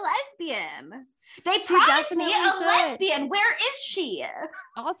should be a lesbian. They promised me a lesbian. Where is she?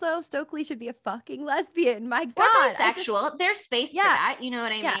 Also, Stokely should be a fucking lesbian. My God. Or bisexual. There's space for that. You know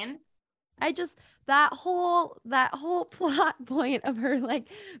what I mean? I just, that whole plot point of her like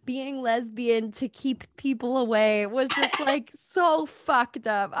being lesbian to keep people away was just like so fucked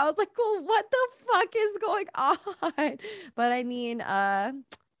up. I was like, well, what the fuck is going on? But I mean,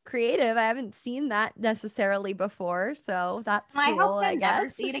 creative. I haven't seen that necessarily before, so that's cool. I hope to never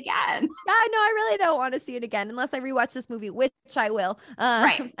see it again. Yeah, no, I really don't want to see it again unless I rewatch this movie, which I will.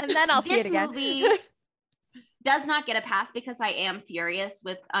 Right, and then I'll see it again. Movie does not get a pass because I am furious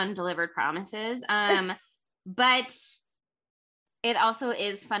with Undelivered Promises. But it also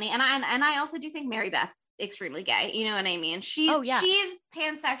is funny, and I also do think Mary Beth extremely gay. You know what I mean? She's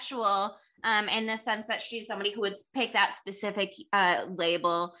pansexual in the sense that she's somebody who would pick that specific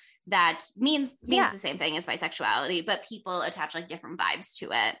label that means the same thing as bisexuality, but people attach like different vibes to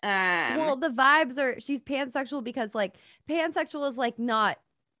it. Well, the vibes are, she's pansexual because like pansexual is like not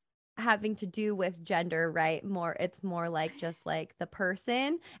having to do with gender, right? It's more like just like the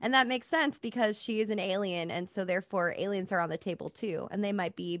person, and that makes sense because she is an alien, and so therefore aliens are on the table too, and they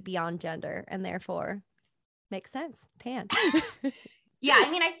might be beyond gender, and therefore makes sense. Pan. Yeah,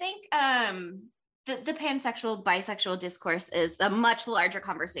 I mean, I think the pansexual bisexual discourse is a much larger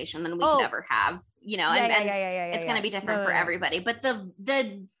conversation than we could ever have, you know, and it's going to be different for everybody, but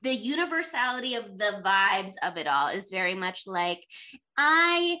the universality of the vibes of it all is very much like,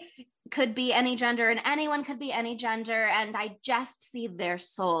 I could be any gender and anyone could be any gender, and I just see their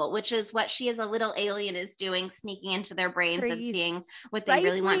soul, which is what she as a little alien is doing, sneaking into their brains and seeing what they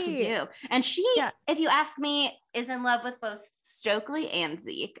really want to do. And she, if you ask me, is in love with both Stokely and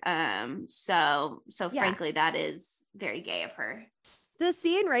Zeke. So frankly, that is very gay of her. The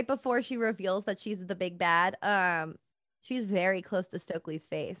scene right before she reveals that she's the big bad, she's very close to Stokely's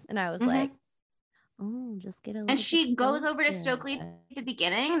face, and I was like, oh, just get a little. And she goes over to Stokely at the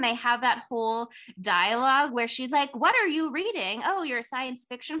beginning, and they have that whole dialogue where she's like, what are you reading? Oh, you're a science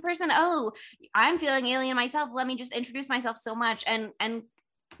fiction person? Oh, I'm feeling alien myself. Let me just introduce myself so much. And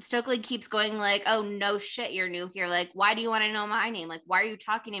Stokely keeps going like, oh, no shit, you're new here. Like, why do you want to know my name? Like, why are you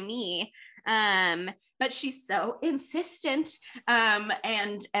talking to me? But she's so insistent.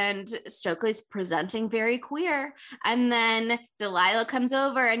 And Stokely's presenting very queer. And then Delilah comes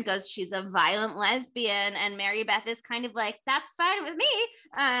over and goes, she's a violent lesbian. And Mary Beth is kind of like, that's fine with me.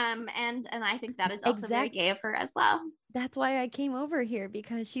 And I think that is also very gay of her as well. That's why I came over here,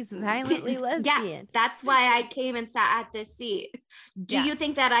 because she's violently lesbian. Yeah, that's why I came and sat at this seat. Do you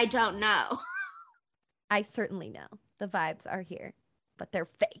think that I don't know? I certainly know. The vibes are here, but they're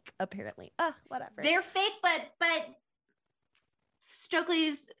fake, apparently. Whatever. They're fake, but Stokely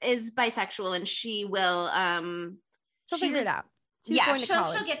is bisexual, and she will she'll figure it out.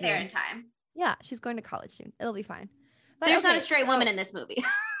 She'll get there in time. Yeah, she's going to college soon. It'll be fine. But there's not a straight woman in this movie.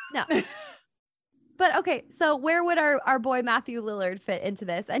 No. But okay, so where would our boy Matthew Lillard fit into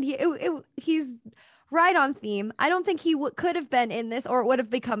this? And he's right on theme. I don't think he could have been in this, or it would have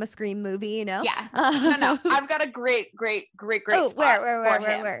become a Scream movie, you know? Yeah. No. I've got a great spot.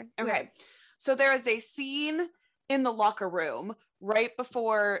 Where? Okay. So there is a scene in the locker room right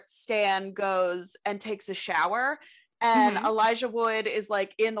before Stan goes and takes a shower. And Elijah Wood is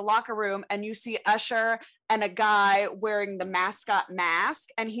like in the locker room, and you see Usher and a guy wearing the mascot mask,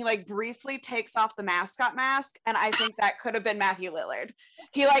 and he like briefly takes off the mascot mask, and I think that could have been Matthew Lillard.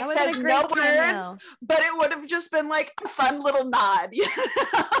 He like says no words, but it would have just been like a fun little nod.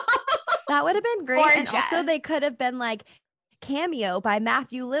 That would have been great. Gorgeous. And also they could have been like cameo by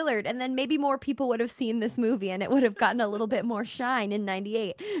Matthew Lillard, and then maybe more people would have seen this movie, and it would have gotten a little bit more shine in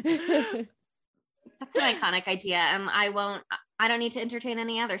 98. That's an iconic idea, and I don't need to entertain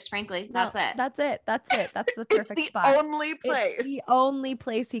any others, frankly. That's it. That's the perfect it's the spot. Only place. It's the only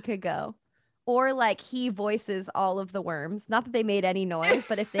place he could go. Or like he voices all of the worms. Not that they made any noise,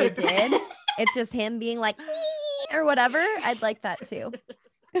 but if they did, it's just him being like or whatever. I'd like that too.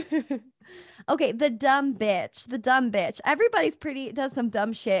 Okay, the dumb bitch. Everybody's does some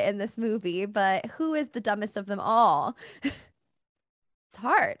dumb shit in this movie, but who is the dumbest of them all? It's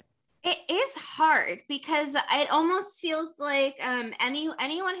hard. It is hard because it almost feels like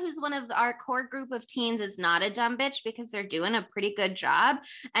anyone who's one of our core group of teens is not a dumb bitch because they're doing a pretty good job.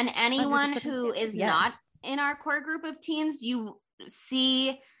 And anyone who is not in our core group of teens, you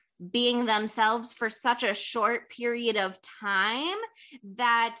see being themselves for such a short period of time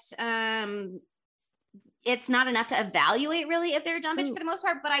that it's not enough to evaluate really if they're a dumb bitch for the most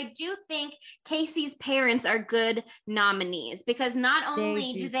part. But I do think Casey's parents are good nominees because not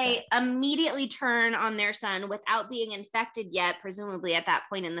only do they immediately turn on their son without being infected yet, presumably at that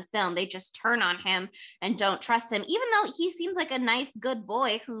point in the film, they just turn on him and don't trust him, even though he seems like a nice, good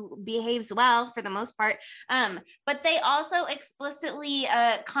boy who behaves well for the most part. But they also explicitly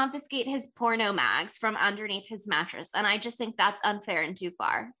confiscate his porno mags from underneath his mattress. And I just think that's unfair and too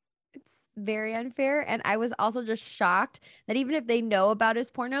far. Very unfair. And I was also just shocked that even if they know about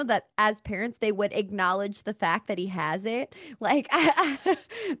his porno, that as parents they would acknowledge the fact that he has it. Like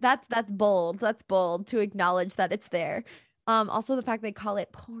that's bold to acknowledge that it's there. Also the fact they call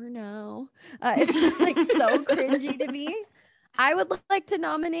it porno, it's just like so cringy to me. I would like to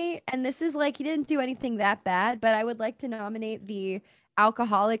nominate, and this is like he didn't do anything that bad, but I would like to nominate the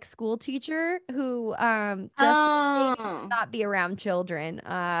alcoholic school teacher who just not be around children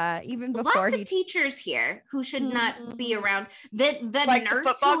even before lots of teachers here who should not be around the like nurse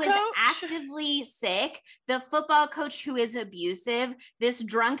the who coach? is actively sick, the football coach who is abusive, this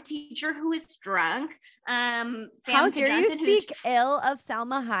drunk teacher who is drunk, how dare you speak ill of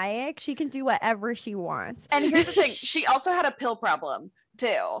Salma Hayek? She can do whatever she wants. And here's the thing, she also had a pill problem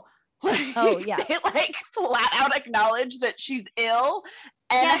too. Oh yeah, they like flat out acknowledge that she's ill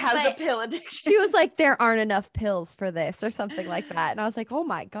and has a pill addiction. She was like, there aren't enough pills for this or something like that, and I was like, oh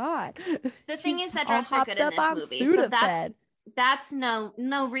my god. The thing is that drugs are good in this movie, so that's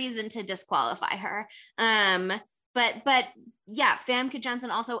no reason to disqualify her. But yeah, Famke Janssen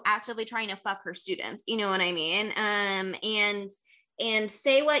also actively trying to fuck her students, you know what I mean? And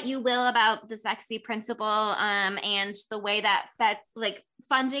say what you will about the sexy principal and the way that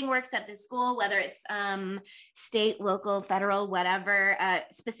funding works at the school, whether it's state, local, federal, whatever,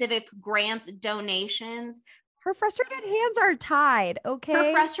 specific grants, donations. Her frustrated hands are tied, okay?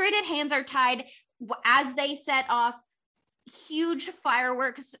 Her frustrated hands are tied as they set off huge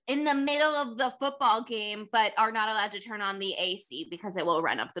fireworks in the middle of the football game, but are not allowed to turn on the AC because it will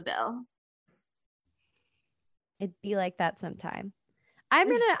run up the bill. It'd be like that sometime. I'm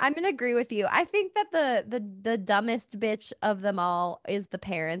gonna agree with you. I think that the dumbest bitch of them all is the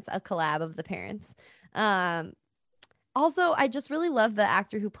parents, a collab of the parents. Also, I just really love the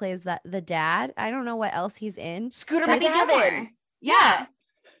actor who plays the dad. I don't know what else he's in. Scooter McGavin. Yeah.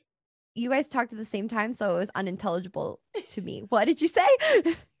 You guys talked at the same time, so it was unintelligible to me. What did you say?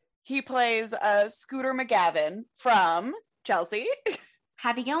 He plays Scooter McGavin from Chelsea.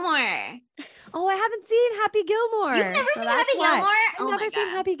 Happy Gilmore. Oh, I haven't seen Happy Gilmore. You've never seen Happy Gilmore? I've never seen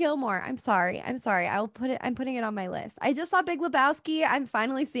Happy Gilmore. I'm sorry. I'm putting it on my list. I just saw Big Lebowski. I'm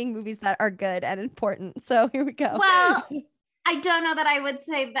finally seeing movies that are good and important. So here we go. Well, I don't know that I would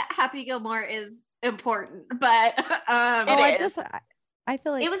say that Happy Gilmore is important, but I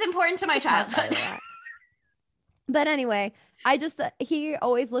feel like it was important to my childhood. But anyway, he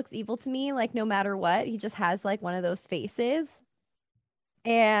always looks evil to me, like no matter what. He just has like one of those faces.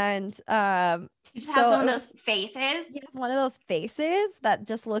 And he just has one of those faces. He has one of those faces that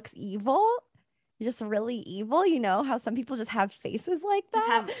just looks evil. Just really evil. You know how some people just have faces like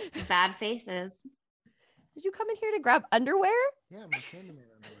that? Just have bad faces. Did you come in here to grab underwear? Yeah, my Candyman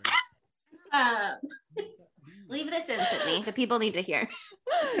underwear. Leave this in, Sydney. The people need to hear.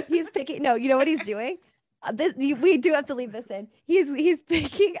 He's picking. No, you know what he's doing? We do have to leave this in. He's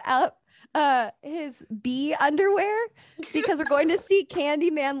picking up his bee underwear because we're going to see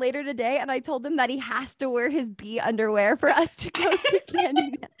Candyman later today, and I told him that he has to wear his bee underwear for us to go see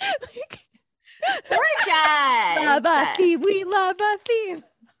Candyman. Gorgeous. Love a theme. We love a theme.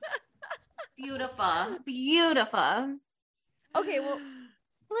 Beautiful. Okay, well,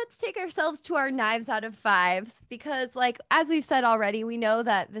 let's take ourselves to our knives out of fives because, like, as we've said already, we know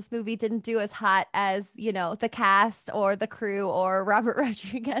that this movie didn't do as hot as, you know, the cast or the crew or Robert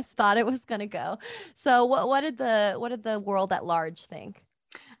Rodriguez thought it was gonna go. So what did the world at large think?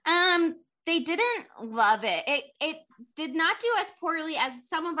 They didn't love it. It did not do as poorly as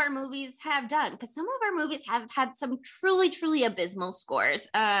some of our movies have done, because some of our movies have had some truly abysmal scores.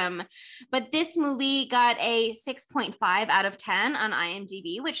 But this movie got a 6.5 out of 10 on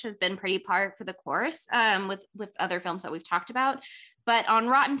IMDb, which has been pretty par for the course with other films that we've talked about. But on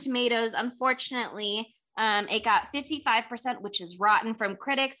Rotten Tomatoes, unfortunately, it got 55%, which is rotten from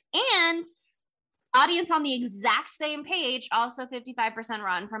critics, and audience on the exact same page, also 55%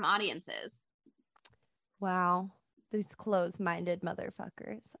 rotten from audiences. Wow. These closed-minded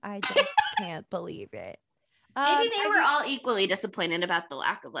motherfuckers. I just can't believe it. Maybe they were all equally disappointed about the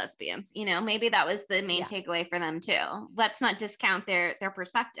lack of lesbians. You know, maybe that was the main takeaway for them too. Let's not discount their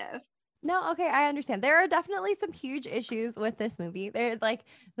perspective. No, okay, I understand. There are definitely some huge issues with this movie. They're like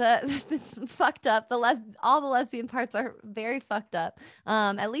it's fucked up. All the lesbian parts are very fucked up.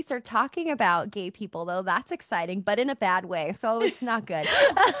 At least they're talking about gay people, though. That's exciting, but in a bad way. So it's not good.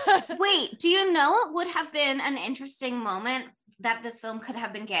 Wait, do you know what would have been an interesting moment that this film could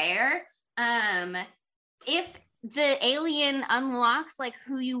have been gayer? If the alien unlocks like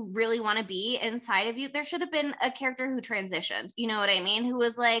who you really want to be inside of you, there should have been a character who transitioned, you know what I mean, who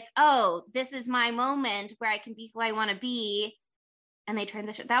was like, oh, this is my moment where I can be who I want to be, and they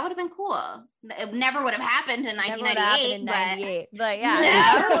transitioned. That would have been cool. It never would have happened in 1998, but yeah,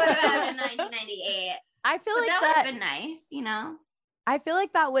 never would have happened in 1998. I feel like that would have been nice, you know. I feel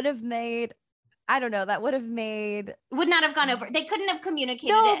like that would have made, I don't know, would not have gone over. They couldn't have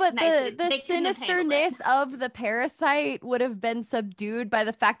communicated no, it but nicely. the sinisterness of the parasite would have been subdued by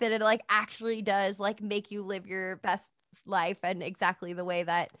the fact that it like actually does like make you live your best life and exactly the way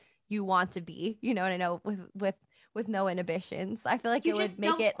that you want to be, you know, and I know with no inhibitions. I feel like it would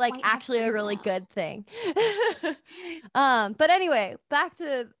make it like actually a really good thing. But anyway, back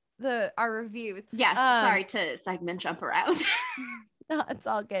to our reviews. Yes, sorry to segment jump around. No, it's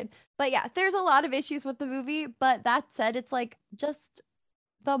all good. But yeah, there's a lot of issues with the movie, but that said, it's like just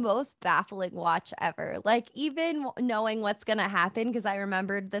the most baffling watch ever. Like even knowing what's gonna happen, because I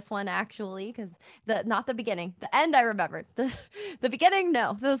remembered this one actually, because not the beginning, the end I remembered. The beginning,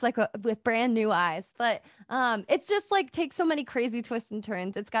 no, it was like with brand new eyes. But it's just like takes so many crazy twists and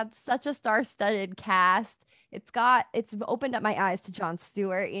turns. It's got such a star-studded cast. It's opened up my eyes to Jon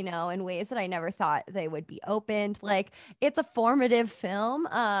Stewart, you know, in ways that I never thought they would be opened. Like it's a formative film,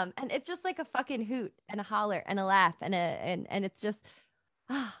 and it's just like a fucking hoot and a holler and a laugh and it's just.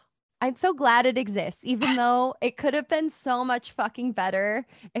 I'm so glad it exists, even though it could have been so much fucking better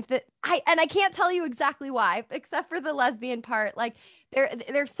I can't tell you exactly why, except for the lesbian part. Like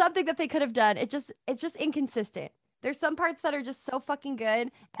there's something that they could have done. It's just inconsistent. There's some parts that are just so fucking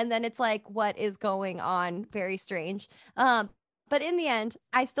good, and then it's like, what is going on? Very strange. But in the end,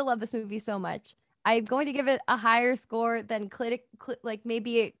 I still love this movie so much. I'm going to give it a higher score than like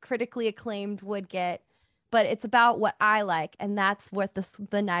maybe a critically acclaimed would get. But it's about what I like, and that's what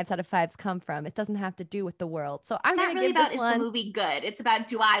the Knives Out of Fives come from. It doesn't have to do with the world. So I'm going to give this one. Is the movie good? It's about,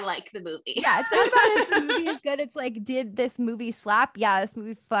 do I like the movie? Yeah, it's not about if the movie is good. It's like, did this movie slap? Yeah, this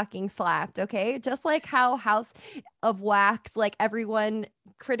movie fucking slapped. Okay, just like how House of Wax, like everyone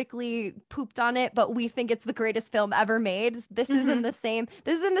critically pooped on it, but we think it's the greatest film ever made. This is in the same.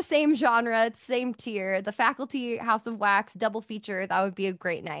 This is in the same genre, same tier. The Faculty, House of Wax, double feature. That would be a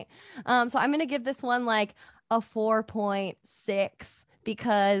great night. So I'm gonna give this one like a 4.6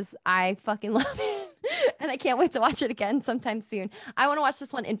 because I fucking love it, and I can't wait to watch it again sometime soon. I want to watch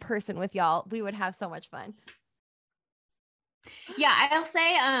this one in person with y'all. We would have so much fun. Yeah, I'll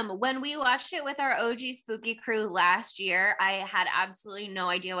say when we watched it with our OG spooky crew last year, I had absolutely no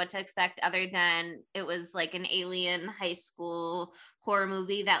idea what to expect other than it was like an alien high school horror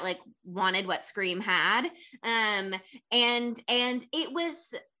movie that like wanted what Scream had. And it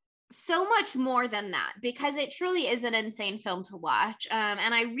was so much more than that, because it truly is an insane film to watch.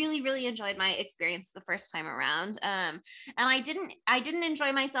 And I really, really enjoyed my experience the first time around. And I didn't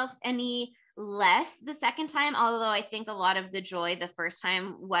enjoy myself any less the second time, although I think a lot of the joy the first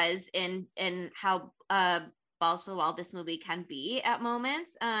time was in how balls to the wall this movie can be at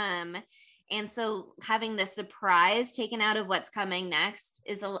moments. And so having the surprise taken out of what's coming next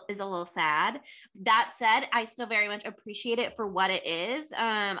is a little sad. That said, I still very much appreciate it for what it is.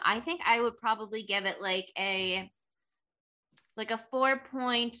 I think I would probably give it like a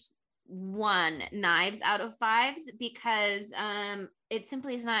 4.1 knives out of fives, because it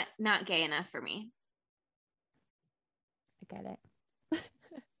simply is not gay enough for me. I get it.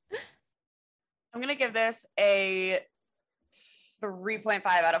 I'm gonna give this a 3.5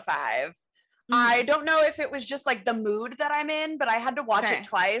 out of 5. I don't know if it was just like the mood that I'm in, but I had to watch it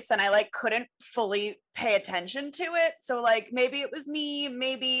twice and I like couldn't fully pay attention to it. So like maybe it was me,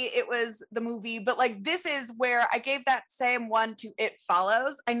 maybe it was the movie, but like this is where I gave that same one to It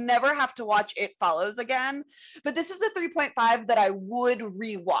Follows. I never have to watch It Follows again, but this is a 3.5 that I would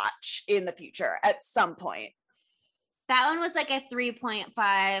rewatch in the future at some point. That one was like a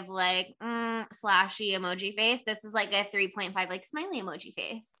 3.5, like slashy emoji face. This is like a 3.5, like smiley emoji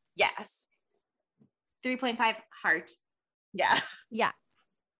face. Yes. 3.5 heart. Yeah. Yeah.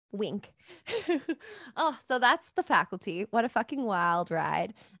 Wink. Oh, so that's The Faculty. What a fucking wild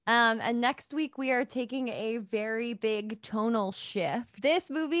ride. And next week we are taking a very big tonal shift. This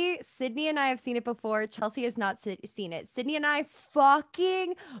movie, Sydney and I have seen it before. Chelsea has not seen it. Sydney and I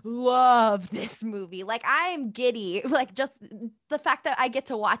fucking love this movie. Like I am giddy. Like just the fact that I get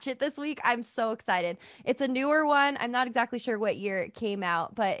to watch it this week, I'm so excited. It's a newer one. I'm not exactly sure what year it came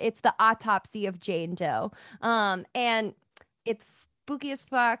out, but it's The Autopsy of Jane Doe. And it's spooky as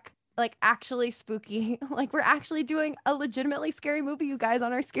fuck. Like actually spooky. Like we're actually doing a legitimately scary movie, you guys,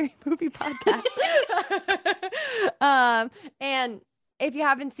 on our scary movie podcast. And if you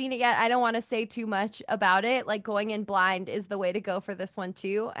haven't seen it yet, I don't want to say too much about it. Like going in blind is the way to go for this one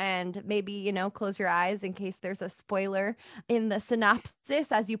too. And maybe, you know, close your eyes in case there's a spoiler in the synopsis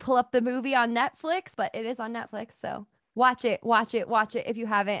as you pull up the movie on Netflix, but it is on Netflix. So watch it if you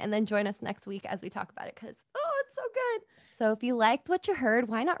haven't, and then join us next week as we talk about it, because it's so good. So if you liked what you heard,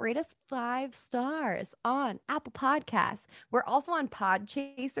 why not rate us 5 stars on Apple Podcasts? We're also on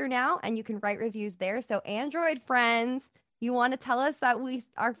Podchaser now, and you can write reviews there. So Android friends, you want to tell us that we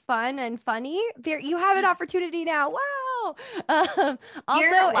are fun and funny? There, you have an opportunity now. Wow. Also,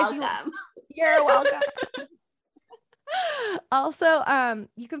 you're welcome. You're welcome. Also,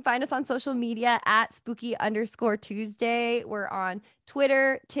 you can find us on social media at spooky_Tuesday. We're on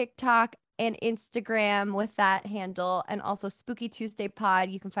Twitter, TikTok, and Instagram with that handle, and also Spooky Tuesday Pod.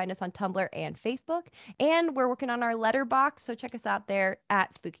 You can find us on Tumblr and Facebook, and we're working on our letterbox, so check us out there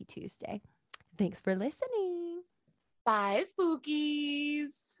at Spooky Tuesday. Thanks for listening. Bye,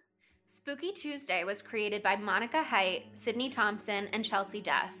 Spookies. Spooky Tuesday was created by Monica Height, Sydney Thompson, and Chelsea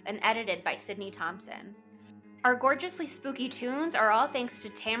Duff, and edited by Sydney Thompson. Our gorgeously spooky tunes are all thanks to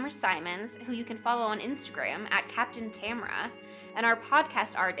Tamra Simons, who you can follow on Instagram at Captain Tamra, and our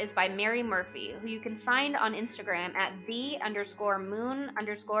podcast art is by Mary Murphy, who you can find on Instagram at the_moon_OMG.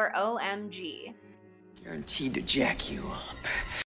 Guaranteed to jack you up.